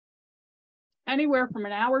is anywhere from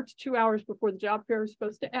an hour to 2 hours before the job fair is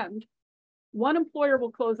supposed to end, one employer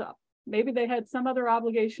will close up. Maybe they had some other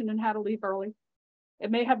obligation and had to leave early.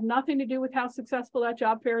 It may have nothing to do with how successful that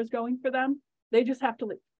job fair is going for them. They just have to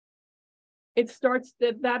leave. It starts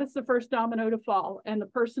that is the first domino to fall. And the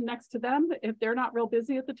person next to them, if they're not real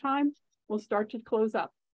busy at the time, will start to close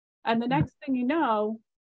up. And the next thing you know,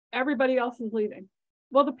 everybody else is leaving.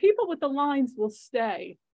 Well, the people with the lines will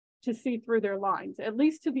stay to see through their lines, at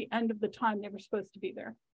least to the end of the time they were supposed to be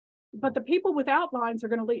there. But the people without lines are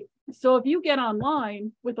going to leave. So if you get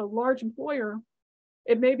online with a large employer,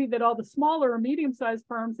 it may be that all the smaller or medium-sized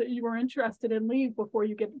firms that you were interested in leave before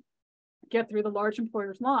you get through the large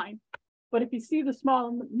employer's line. But if you see the small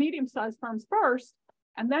and medium-sized firms first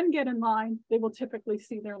and then get in line, they will typically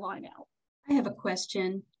see their line out. I have a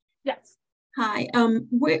question. Yes. Hi.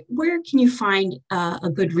 Where can you find a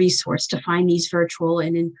good resource to find these virtual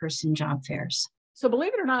and in-person job fairs? So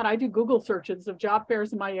believe it or not, I do Google searches of job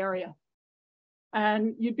fairs in my area.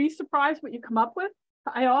 And you'd be surprised what you come up with.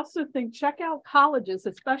 I also think check out colleges,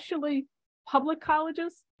 especially public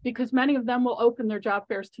colleges, because many of them will open their job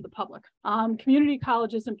fairs to the public. Community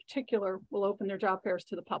colleges in particular will open their job fairs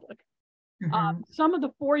to the public. Some of the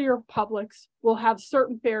four-year publics will have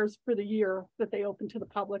certain fairs for the year that they open to the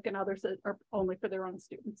public and others that are only for their own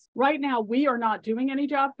students. Right now, we are not doing any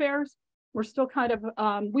job fairs. We're still kind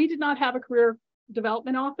of, we did not have a career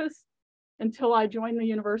development office until I joined the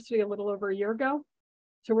university a little over a year ago.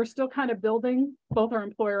 So we're still kind of building both our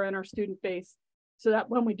employer and our student base so that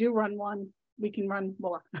when we do run one, we can run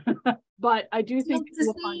more. But I do think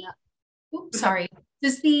we'll find that. Oops, sorry.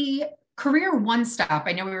 Does the Career One Stop,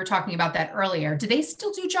 I know we were talking about that earlier, do they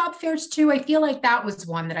still do job fairs too? I feel like that was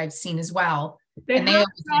one that I've seen as well. They always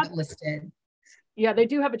have it listed. Yeah, they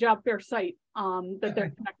do have a job fair site that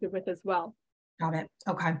they're connected with as well. Got it.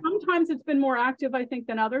 Okay. Sometimes it's been more active, I think,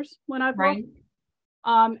 than others when I've worked.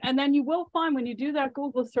 And then you will find when you do that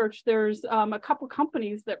Google search, there's a couple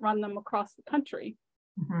companies that run them across the country.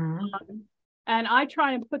 And I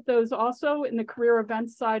try and put those also in the career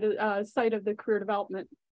events site of the career development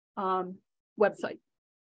website.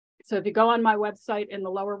 So if you go on my website in the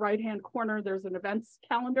lower right-hand corner, there's an events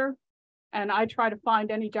calendar. And I try to find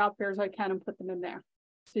any job fairs I can and put them in there.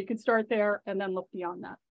 So you can start there and then look beyond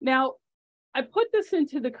that. Now, I put this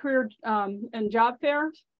into the career and job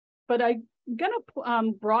fairs, but I'm going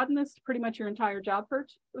to broaden this to pretty much your entire job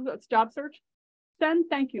search. Send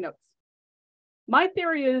thank you notes. My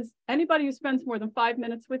theory is anybody who spends more than 5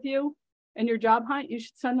 minutes with you in your job hunt, you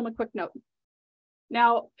should send them a quick note.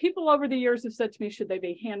 Now, people over the years have said to me, should they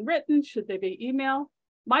be handwritten? Should they be email?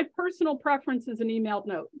 My personal preference is an emailed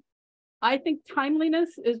note. I think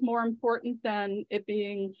timeliness is more important than it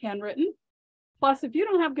being handwritten. Plus, if you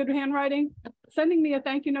don't have good handwriting, sending me a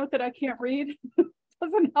thank you note that I can't read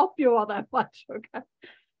doesn't help you all that much, okay?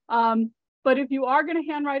 But if you are going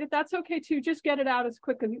to handwrite it, that's okay too. Just get it out as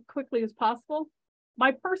quickly as possible.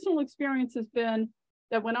 My personal experience has been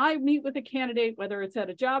that when I meet with a candidate, whether it's at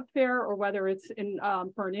a job fair or whether it's in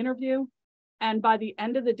for an interview, and by the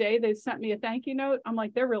end of the day, they've sent me a thank you note, I'm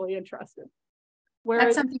like, they're really interested. Whereas,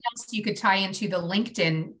 that's something else you could tie into the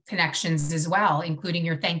LinkedIn connections as well, including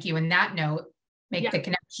your thank you in that note, make the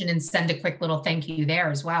connection and send a quick little thank you there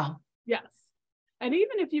as well. Yes. And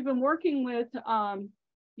even if you've been working with,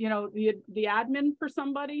 you know, the admin for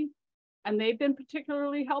somebody and they've been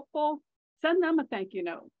particularly helpful, send them a thank you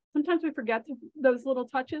note. Sometimes we forget those little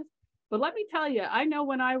touches, but let me tell you, I know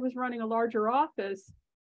when I was running a larger office,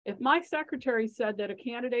 if my secretary said that a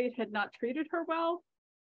candidate had not treated her well,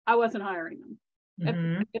 I wasn't hiring them.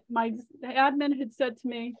 If my admin had said to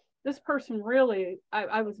me, this person really,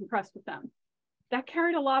 I was impressed with them. that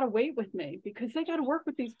carried a lot of weight with me because they got to work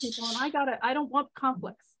with these people and I don't want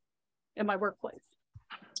conflicts in my workplace.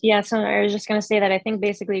 Yeah, so I was just going to say that I think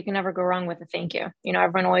basically you can never go wrong with a thank you. You know,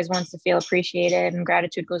 everyone always wants to feel appreciated, and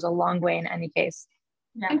gratitude goes a long way in any case.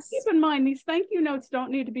 Yes. And keep in mind, these thank you notes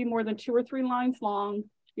don't need to be more than 2 or 3 lines long.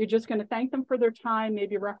 You're just going to thank them for their time,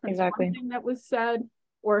 maybe reference one thing that was said,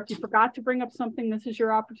 or if you forgot to bring up something, this is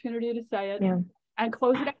your opportunity to say it, and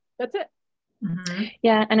close it out. That's it. Mm-hmm.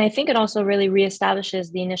 Yeah, and I think it also really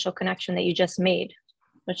reestablishes the initial connection that you just made,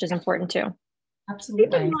 which is important too. Absolutely.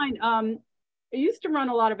 Keep in mind, I used to run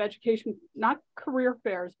a lot of education, not career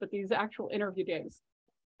fairs, but these actual interview days.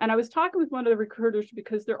 And I was talking with one of the recruiters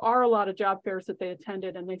because there are a lot of job fairs that they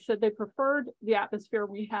attended, and they said they preferred the atmosphere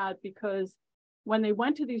we had because when they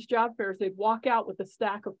went to these job fairs, they'd walk out with a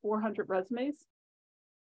stack of 400 resumes,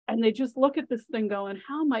 and they just look at this thing going,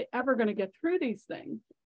 how am I ever going to get through these things?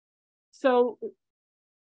 So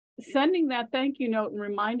sending that thank you note and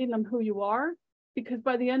reminding them who you are, because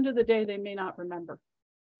by the end of the day, they may not remember.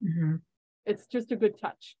 Mm-hmm. It's just a good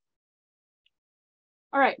touch.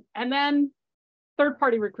 All right, and then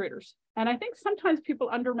third-party recruiters. And I think sometimes people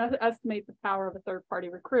underestimate the power of a third-party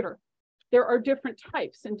recruiter. There are different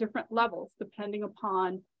types and different levels depending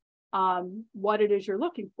upon what it is you're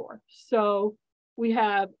looking for. So we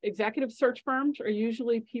have executive search firms are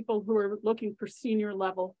usually people who are looking for senior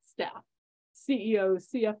level staff, CEOs,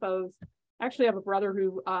 CFOs. I actually have a brother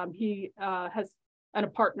who he has and a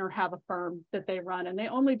partner have a firm that they run, and they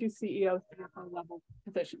only do CEO, CFO level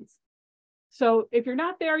positions. So if you're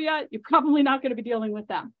not there yet, you're probably not going to be dealing with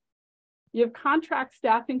them. You have contract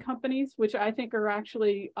staffing companies, which I think are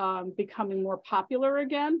actually becoming more popular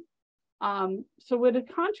again. So with a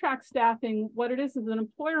contract staffing, what it is an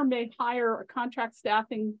employer may hire a contract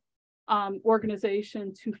staffing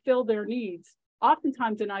organization to fill their needs.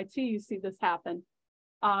 Oftentimes in IT, you see this happen.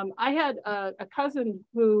 I had a cousin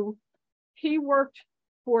who he worked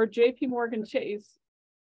for JP Chase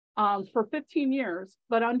for 15 years,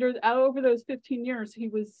 but over those 15 years, he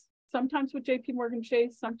was sometimes with JP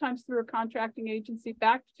Chase, sometimes through a contracting agency,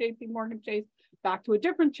 back to JP Chase, back to a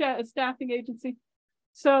different staffing agency.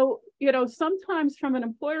 So, you know, sometimes from an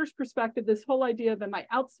employer's perspective, this whole idea of am I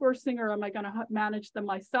outsourcing or am I going to manage them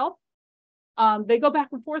myself? They go back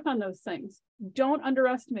and forth on those things. Don't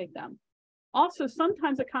underestimate them. Also,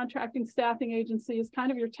 sometimes a contracting staffing agency is kind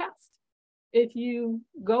of your test. If you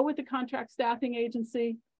go with the contract staffing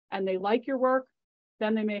agency and they like your work,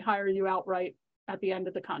 then they may hire you outright at the end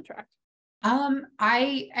of the contract.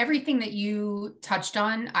 Everything that you touched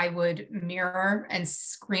on, I would mirror and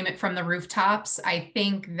scream it from the rooftops. I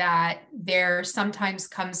think that there sometimes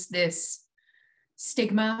comes this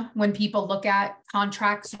stigma when people look at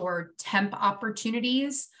contracts or temp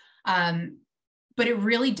opportunities. But it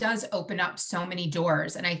really does open up so many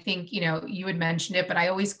doors. And I think, you know, you had mentioned it, but I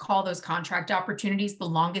always call those contract opportunities the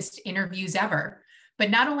longest interviews ever.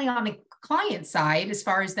 But not only on the client side, as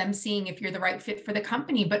far as them seeing if you're the right fit for the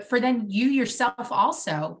company, but for then you yourself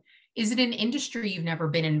also. Is it an industry you've never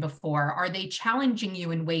been in before? Are they challenging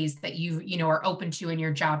you in ways that you are open to in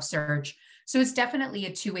your job search? So it's definitely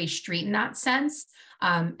a two-way street in that sense.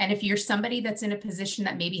 And if you're somebody that's in a position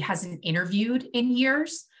that maybe hasn't interviewed in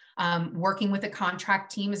years, working with a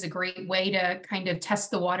contract team is a great way to kind of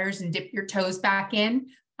test the waters and dip your toes back in,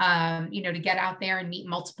 to get out there and meet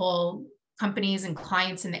multiple companies and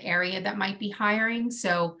clients in the area that might be hiring.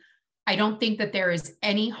 So I don't think that there is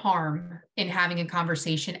any harm in having a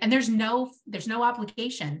conversation, and there's no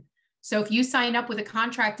obligation. So if you sign up with a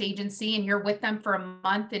contract agency and you're with them for a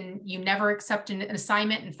month and you never accept an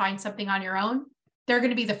assignment and find something on your own, they're going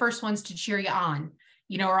to be the first ones to cheer you on.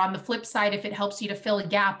 Or on the flip side, if it helps you to fill a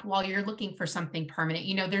gap while you're looking for something permanent,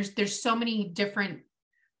 there's so many different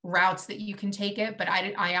routes that you can take it. But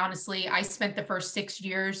I honestly spent the first 6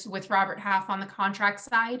 years with Robert Half on the contract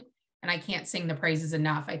side, and I can't sing the praises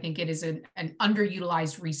enough. I think it is an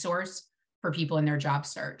underutilized resource for people in their job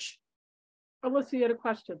search. Alyssa, you had a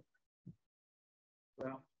question.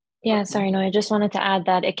 Yeah, sorry, no, I just wanted to add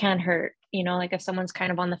that it can hurt, like if someone's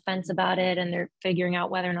kind of on the fence about it and they're figuring out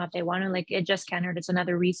whether or not they want to, like, it just can hurt. It's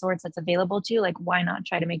another resource that's available to you. Like, why not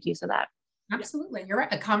try to make use of that? Absolutely. You're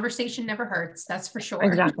right. A conversation never hurts. That's for sure.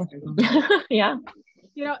 Exactly. Yeah.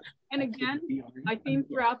 And again, my theme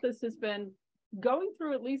throughout this has been going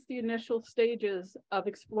through at least the initial stages of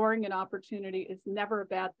exploring an opportunity is never a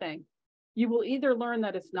bad thing. You will either learn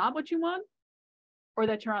that it's not what you want or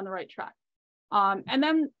that you're on the right track. And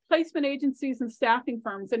then placement agencies and staffing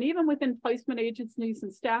firms, and even within placement agencies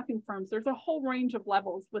and staffing firms, there's a whole range of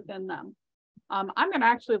levels within them. I'm going to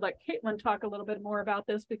actually let Caitlin talk a little bit more about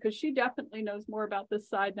this because she definitely knows more about this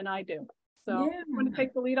side than I do. So I'm going to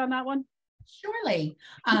take the lead on that one. Surely.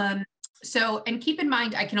 So, and keep in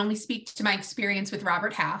mind, I can only speak to my experience with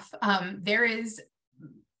Robert Half. There is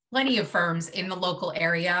plenty of firms in the local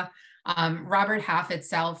area. Robert Half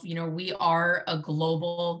itself, we are a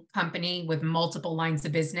global company with multiple lines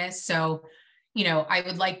of business. So, I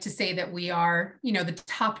would like to say that we are, the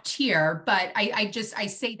top tier, but I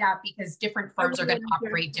say that because different firms are going to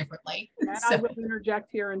operate differently. And I will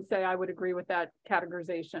interject here and say I would agree with that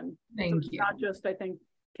categorization. Thank you. Not just, I think,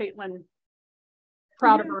 Caitlin,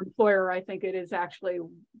 proud of her employer. I think it is actually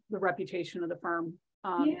the reputation of the firm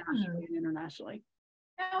nationally and internationally.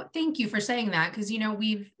 No, thank you for saying that, because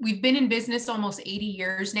we've been in business almost 80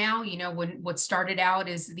 years now. When what started out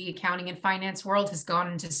as the accounting and finance world has gone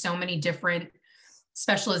into so many different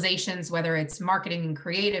specializations, whether it's marketing and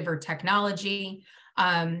creative or technology.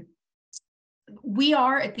 We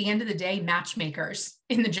are, at the end of the day, matchmakers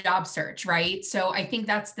in the job search, right? So I think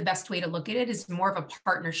that's the best way to look at it, is more of a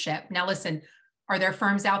partnership. Now, listen, are there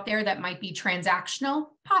firms out there that might be transactional?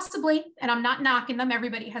 Possibly. And I'm not knocking them.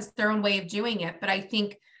 Everybody has their own way of doing it. But I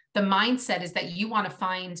think the mindset is that you want to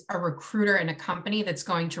find a recruiter in a company that's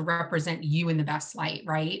going to represent you in the best light,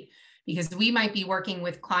 right? Because we might be working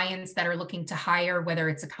with clients that are looking to hire, whether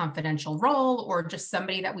it's a confidential role or just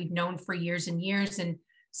somebody that we've known for years and years. And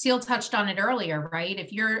Ceil touched on it earlier, right?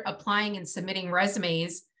 If you're applying and submitting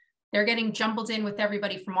resumes, they're getting jumbled in with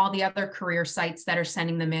everybody from all the other career sites that are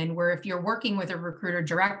sending them in, where if you're working with a recruiter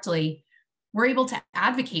directly, we're able to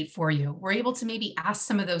advocate for you. We're able to maybe ask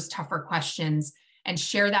some of those tougher questions and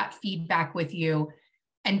share that feedback with you,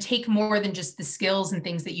 and take more than just the skills and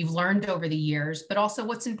things that you've learned over the years, but also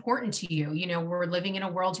what's important to you. We're living in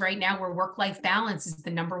a world right now where work-life balance is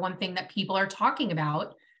the number one thing that people are talking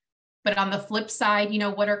about. But on the flip side,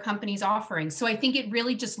 what are companies offering? So I think it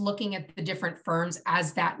really just looking at the different firms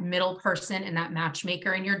as that middle person and that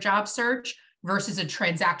matchmaker in your job search versus a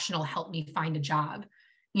transactional help me find a job.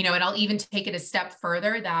 And I'll even take it a step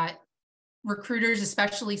further, that recruiters,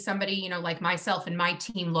 especially somebody, like myself and my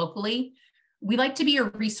team locally, we like to be a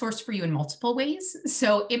resource for you in multiple ways.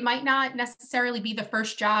 So it might not necessarily be the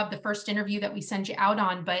first job, the first interview that we send you out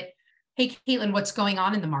on, but hey, Caitlin, what's going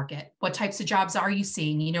on in the market? What types of jobs are you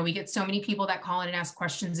seeing? We get so many people that call in and ask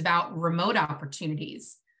questions about remote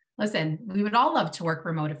opportunities. Listen, we would all love to work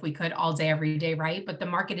remote if we could all day, every day, right? But the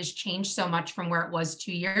market has changed so much from where it was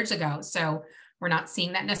 2 years ago. So we're not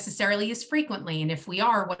seeing that necessarily as frequently. And if we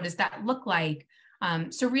are, what does that look like?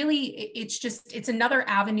 So really, it's another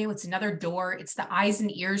avenue. It's another door. It's the eyes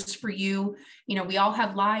and ears for you. We all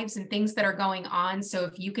have lives and things that are going on. So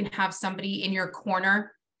if you can have somebody in your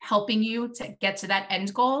corner helping you to get to that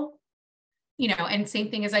end goal, and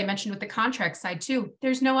same thing as I mentioned with the contract side too,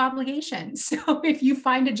 there's no obligation. So if you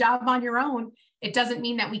find a job on your own, it doesn't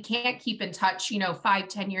mean that we can't keep in touch,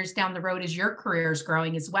 5-10 years down the road as your career is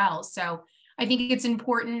growing as well. So I think it's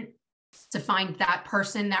important to find that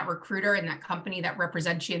person, that recruiter, and that company that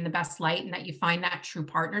represents you in the best light, and that you find that true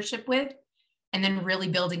partnership with, and then really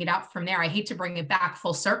building it out from there. I hate to bring it back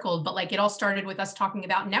full circle, but it all started with us talking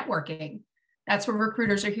about networking. That's what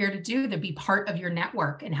recruiters are here to do, to be part of your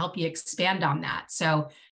network and help you expand on that. So,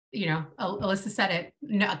 Alyssa said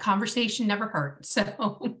it, a conversation never hurt.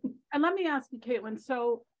 So, and let me ask you, Caitlin,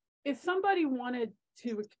 so if somebody wanted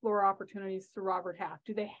to explore opportunities through Robert Half,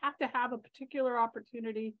 do they have to have a particular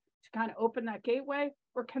opportunity to kind of open that gateway,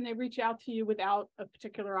 or can they reach out to you without a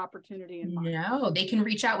particular opportunity in mind? No, they can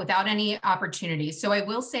reach out without any opportunities. So I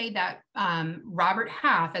will say that Robert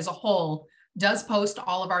Half as a whole does post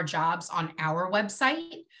all of our jobs on our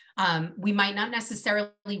website. We might not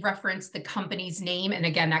necessarily reference the company's name. And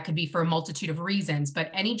again, that could be for a multitude of reasons,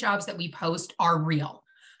 but any jobs that we post are real.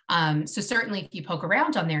 So certainly if you poke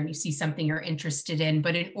around on there and you see something you're interested in,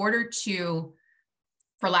 but in order to,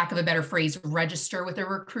 for lack of a better phrase, register with a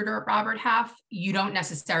recruiter at Robert Half, you don't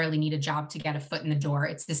necessarily need a job to get a foot in the door.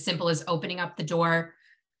 It's as simple as opening up the door,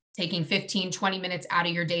 taking 15-20 minutes out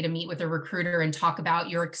of your day to meet with a recruiter and talk about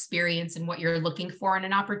your experience and what you're looking for in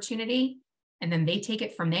an opportunity. And then they take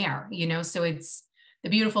it from there, so it's, the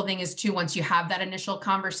beautiful thing is too, once you have that initial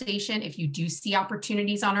conversation, if you do see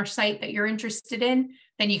opportunities on our site that you're interested in,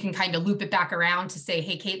 then you can kind of loop it back around to say,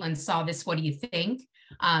 hey, Caitlin, saw this, what do you think?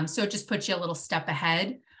 So it just puts you a little step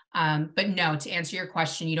ahead. But no, to answer your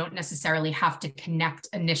question, you don't necessarily have to connect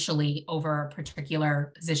initially over a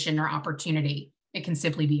particular position or opportunity. It can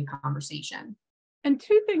simply be a conversation. And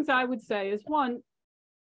two things I would say is, one,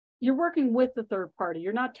 you're working with the third party.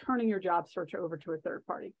 You're not turning your job search over to a third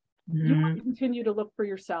party. Mm-hmm. You want to continue to look for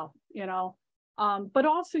yourself, but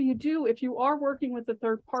also you do, if you are working with a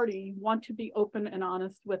third party, you want to be open and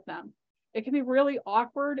honest with them. It can be really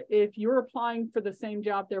awkward if you're applying for the same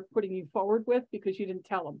job they're putting you forward with because you didn't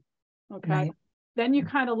tell them, Okay. Right. Then you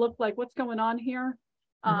kind of look like, what's going on here?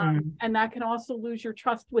 And that can also lose your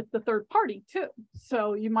trust with the third party too.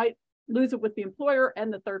 So you might lose it with the employer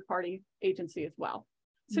and the third party agency as well.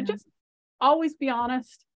 So just always be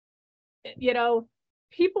honest. You know,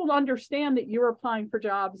 people understand that you're applying for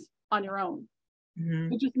jobs on your own.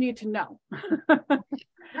 You just need to know.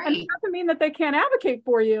 And it doesn't mean that they can't advocate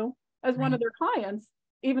for you as one of their clients,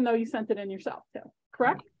 even though you sent it in yourself too,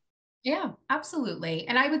 correct? Yeah, absolutely.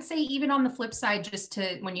 And I would say even on the flip side, just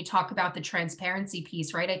to, when you talk about the transparency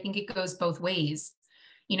piece, right? I think it goes both ways.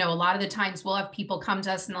 You know, a lot of the times we'll have people come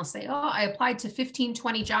to us and they'll say, oh, I applied to 15,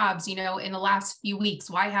 20 jobs, you know, in the last few weeks.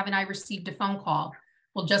 Why haven't I received a phone call?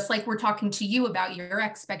 Well, just like we're talking to you about your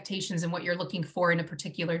expectations and what you're looking for in a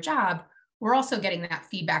particular job, we're also getting that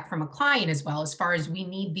feedback from a client as well, as far as we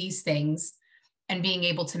need these things and being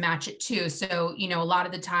able to match it too. So, you know, a lot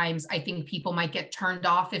of the times I think people might get turned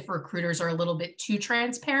off if recruiters are a little bit too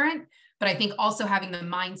transparent, but I think also having the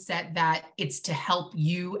mindset that it's to help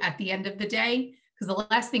you at the end of the day, because the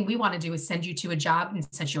last thing we want to do is send you to a job and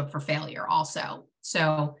set you up for failure also.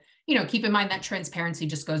 So, you know, keep in mind that transparency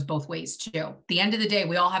just goes both ways too. At the end of the day,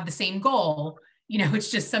 we all have the same goal. You know,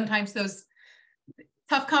 it's just sometimes those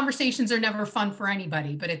tough conversations are never fun for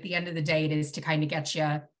anybody, but at the end of the day, it is to kind of get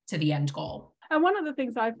you to the end goal. And one of the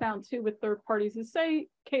things I've found too with third parties is, say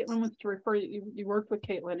Caitlin was to refer you, you worked with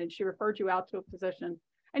Caitlin and she referred you out to a position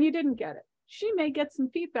and you didn't get it. She may get some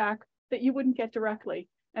feedback that you wouldn't get directly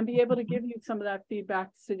and be able to give you some of that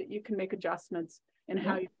feedback so that you can make adjustments in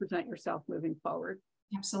how you present yourself moving forward.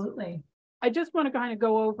 Absolutely. I just want to kind of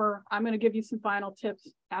go over, I'm going to give you some final tips,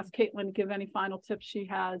 ask Caitlin to give any final tips she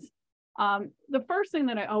has. The first thing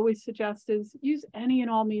that I always suggest is use any and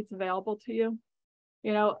all means available to you.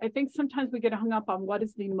 You know, I think sometimes we get hung up on what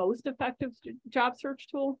is the most effective job search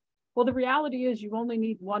tool. Well, the reality is you only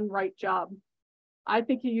need one right job. I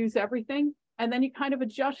think you use everything and then you kind of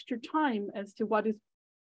adjust your time as to what is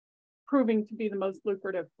proving to be the most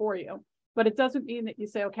lucrative for you. But it doesn't mean that you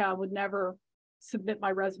say, okay, I would never submit my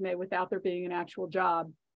resume without there being an actual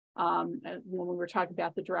job. When we were talking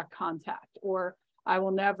about the direct contact, or I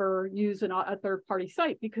will never use a third-party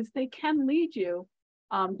site, because they can lead you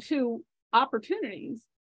to opportunities.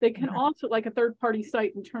 They can also, like a third-party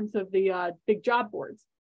site in terms of the big job boards.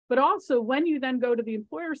 But also when you then go to the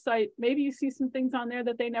employer site, maybe you see some things on there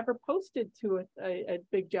that they never posted to a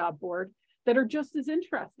big job board that are just as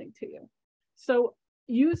interesting to you. So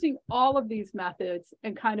using all of these methods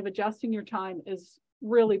and kind of adjusting your time is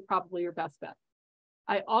really probably your best bet.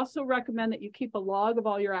 I also recommend that you keep a log of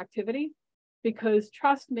all your activity, because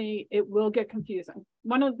trust me, it will get confusing.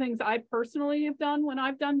 One of the things I personally have done when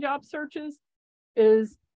I've done job searches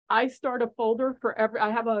is I start a folder for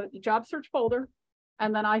I have a job search folder,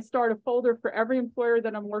 and then I start a folder for every employer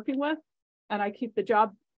that I'm working with, and I keep the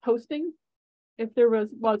job posting if there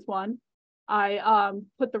was one. I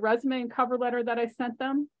put the resume and cover letter that I sent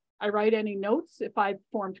them. I write any notes if I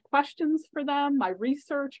formed questions for them, my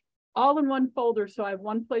research, all in one folder. So I have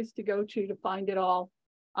one place to go to find it all.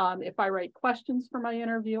 If I write questions for my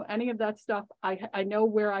interview, any of that stuff, I know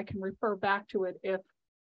where I can refer back to it. If,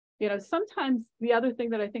 you know, sometimes the other thing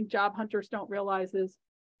that I think job hunters don't realize is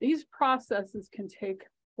these processes can take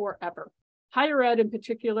forever. Higher ed in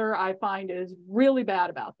particular, I find is really bad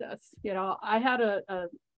about this. You know, I had a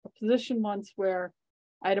position once where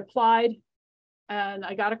I had applied and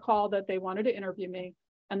I got a call that they wanted to interview me.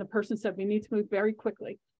 And the person said, we need to move very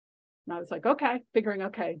quickly. And I was like, okay, figuring,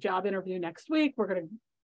 okay, job interview next week. We're going to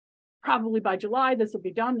probably by July, this will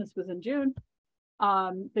be done. This was in June.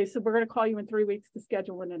 They said, we're going to call you in 3 weeks to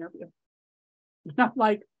schedule an interview. And I'm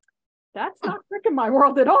like, that's not freaking my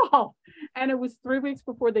world at all. And it was 3 weeks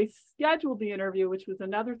before they scheduled the interview, which was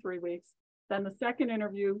another 3 weeks. Then the second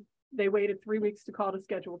interview, they waited 3 weeks to call to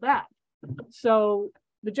schedule that. So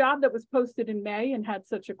the job that was posted in May and had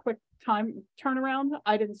such a quick time turnaround,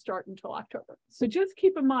 I didn't start until October. So just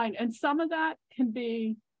keep in mind, and some of that can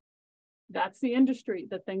be, that's the industry,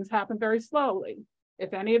 that things happen very slowly.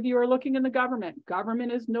 If any of you are looking in the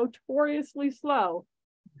government is notoriously slow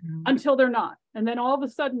until they're not. And then all of a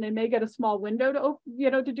sudden they may get a small window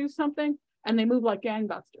to do something, and they move like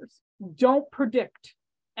gangbusters. Don't predict.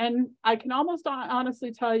 And I can almost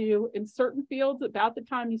honestly tell you, in certain fields, about the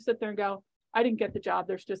time you sit there and go, I didn't get the job,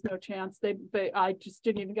 there's just no chance. I just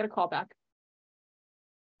didn't even get a call back.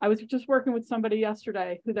 I was just working with somebody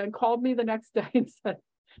yesterday who then called me the next day and said,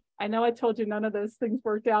 I know I told you none of those things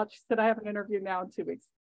worked out. She said, I have an interview now in 2 weeks.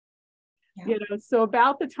 Yeah. You know, so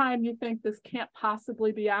about the time you think this can't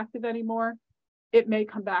possibly be active anymore, it may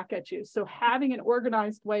come back at you. So having an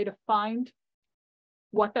organized way to find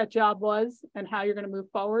what that job was and how you're going to move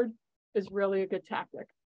forward is really a good tactic.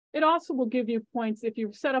 It also will give you points. If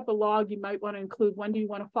you set up a log, you might want to include when do you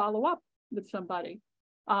want to follow up with somebody.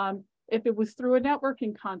 If it was through a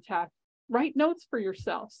networking contact, write notes for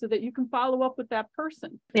yourself so that you can follow up with that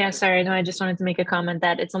person. Yeah, sorry. No, I just wanted to make a comment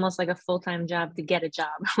that it's almost like a full-time job to get a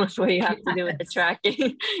job with what you have to do with the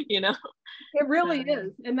tracking, you know? It really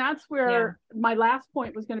is. And that's where my last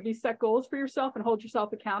point was going to be: set goals for yourself and hold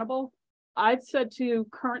yourself accountable. I've said to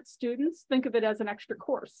current students, think of it as an extra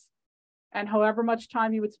course. And however much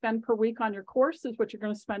time you would spend per week on your course is what you're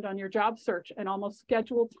going to spend on your job search, and almost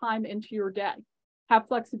schedule time into your day. Have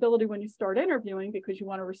flexibility when you start interviewing because you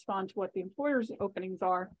want to respond to what the employer's openings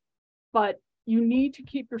are, but you need to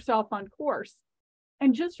keep yourself on course.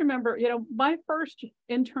 And just remember, my first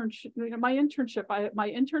internship, my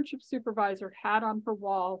internship supervisor had on her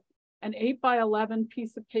wall an 8x11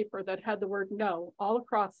 piece of paper that had the word no all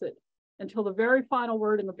across it, until the very final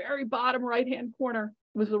word in the very bottom right-hand corner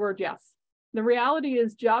was the word yes. The reality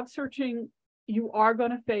is, job searching, you are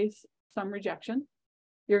going to face some rejection.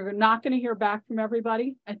 You're not going to hear back from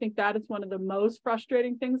everybody. I think that is one of the most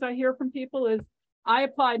frustrating things I hear from people is, I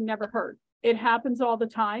applied, never heard. It happens all the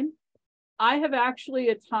time. I have actually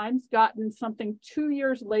at times gotten something 2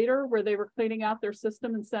 years later where they were cleaning out their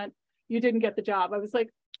system and said, you didn't get the job. I was like,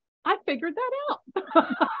 I figured that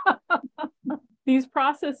out. These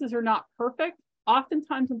processes are not perfect.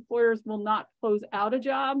 Oftentimes employers will not close out a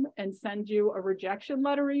job and send you a rejection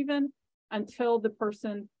letter even until the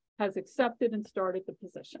person has accepted and started the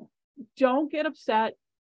position. Don't get upset.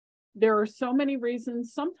 There are so many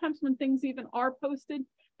reasons. Sometimes when things even are posted,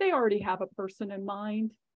 they already have a person in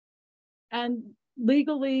mind. And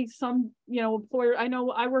legally, some, employer, I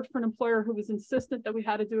know I worked for an employer who was insistent that we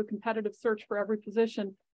had to do a competitive search for every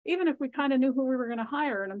position, even if we kind of knew who we were going to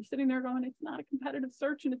hire. And I'm sitting there going, it's not a competitive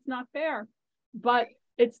search and it's not fair, but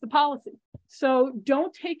it's the policy. So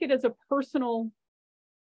don't take it as a personal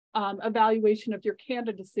evaluation of your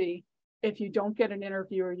candidacy if you don't get an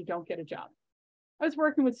interview or you don't get a job. I was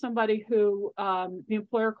working with somebody who the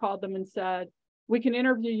employer called them and said, we can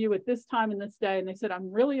interview you at this time and this day. And they said,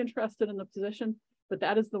 I'm really interested in the position, but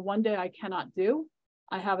that is the one day I cannot do.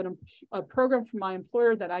 I have a program from my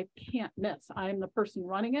employer that I can't miss. I am the person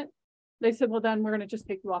running it. They said, well, then we're going to just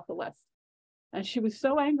take you off the list. And she was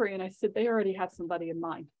so angry. And I said, they already have somebody in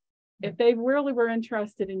mind. If they really were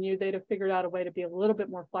interested in you, they'd have figured out a way to be a little bit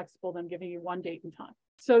more flexible than giving you one date and time.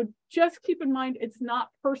 So just keep in mind, it's not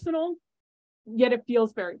personal, yet it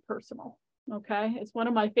feels very personal. Okay. It's one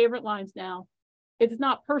of my favorite lines now. It's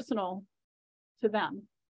not personal to them,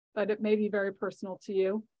 but it may be very personal to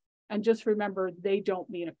you. And just remember, they don't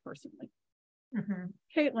mean it personally.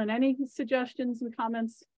 Caitlin, any suggestions and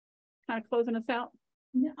comments kind of closing us out?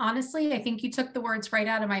 Honestly, I think you took the words right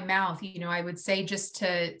out of my mouth. I would say just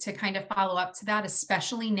to kind of follow up to that,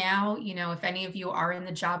 especially now, if any of you are in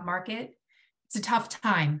the job market, it's a tough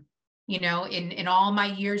time. In all my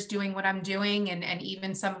years doing what I'm doing, and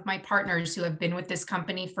even some of my partners who have been with this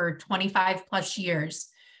company for 25 plus years,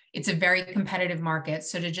 it's a very competitive market.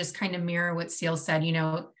 So to just kind of mirror what Ceil said,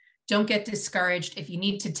 don't get discouraged. If you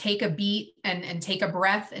need to take a beat and take a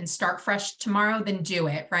breath and start fresh tomorrow, then do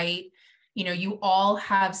it, right? You all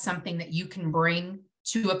have something that you can bring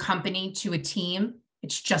to a company, to a team.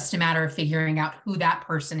 It's just a matter of figuring out who that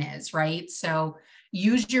person is, right? So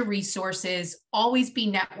use your resources, always be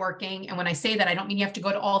networking. And when I say that, I don't mean you have to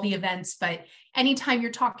go to all the events, but anytime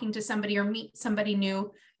you're talking to somebody or meet somebody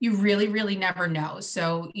new, you really, really never know.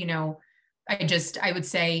 So, I would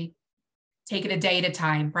say, take it a day at a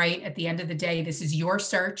time, right? At the end of the day, this is your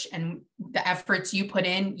search, and the efforts you put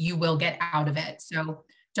in, you will get out of it. So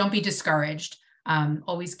don't be discouraged.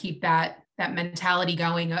 Always keep that mentality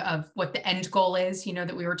going of what the end goal is,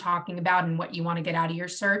 that we were talking about, and what you want to get out of your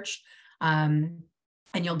search.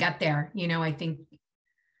 And you'll get there. I think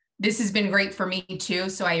this has been great for me too.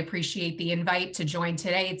 So I appreciate the invite to join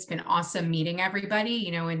today. It's been awesome meeting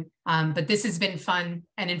everybody, but this has been fun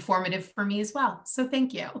and informative for me as well. So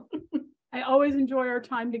thank you. I always enjoy our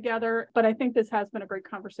time together, but I think this has been a great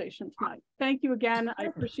conversation tonight. Thank you again. I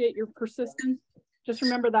appreciate your persistence. Just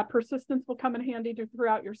remember that persistence will come in handy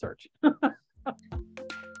throughout your search.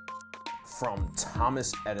 From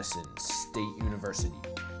Thomas Edison State University,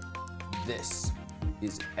 this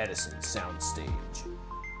is Edison Sound Stage.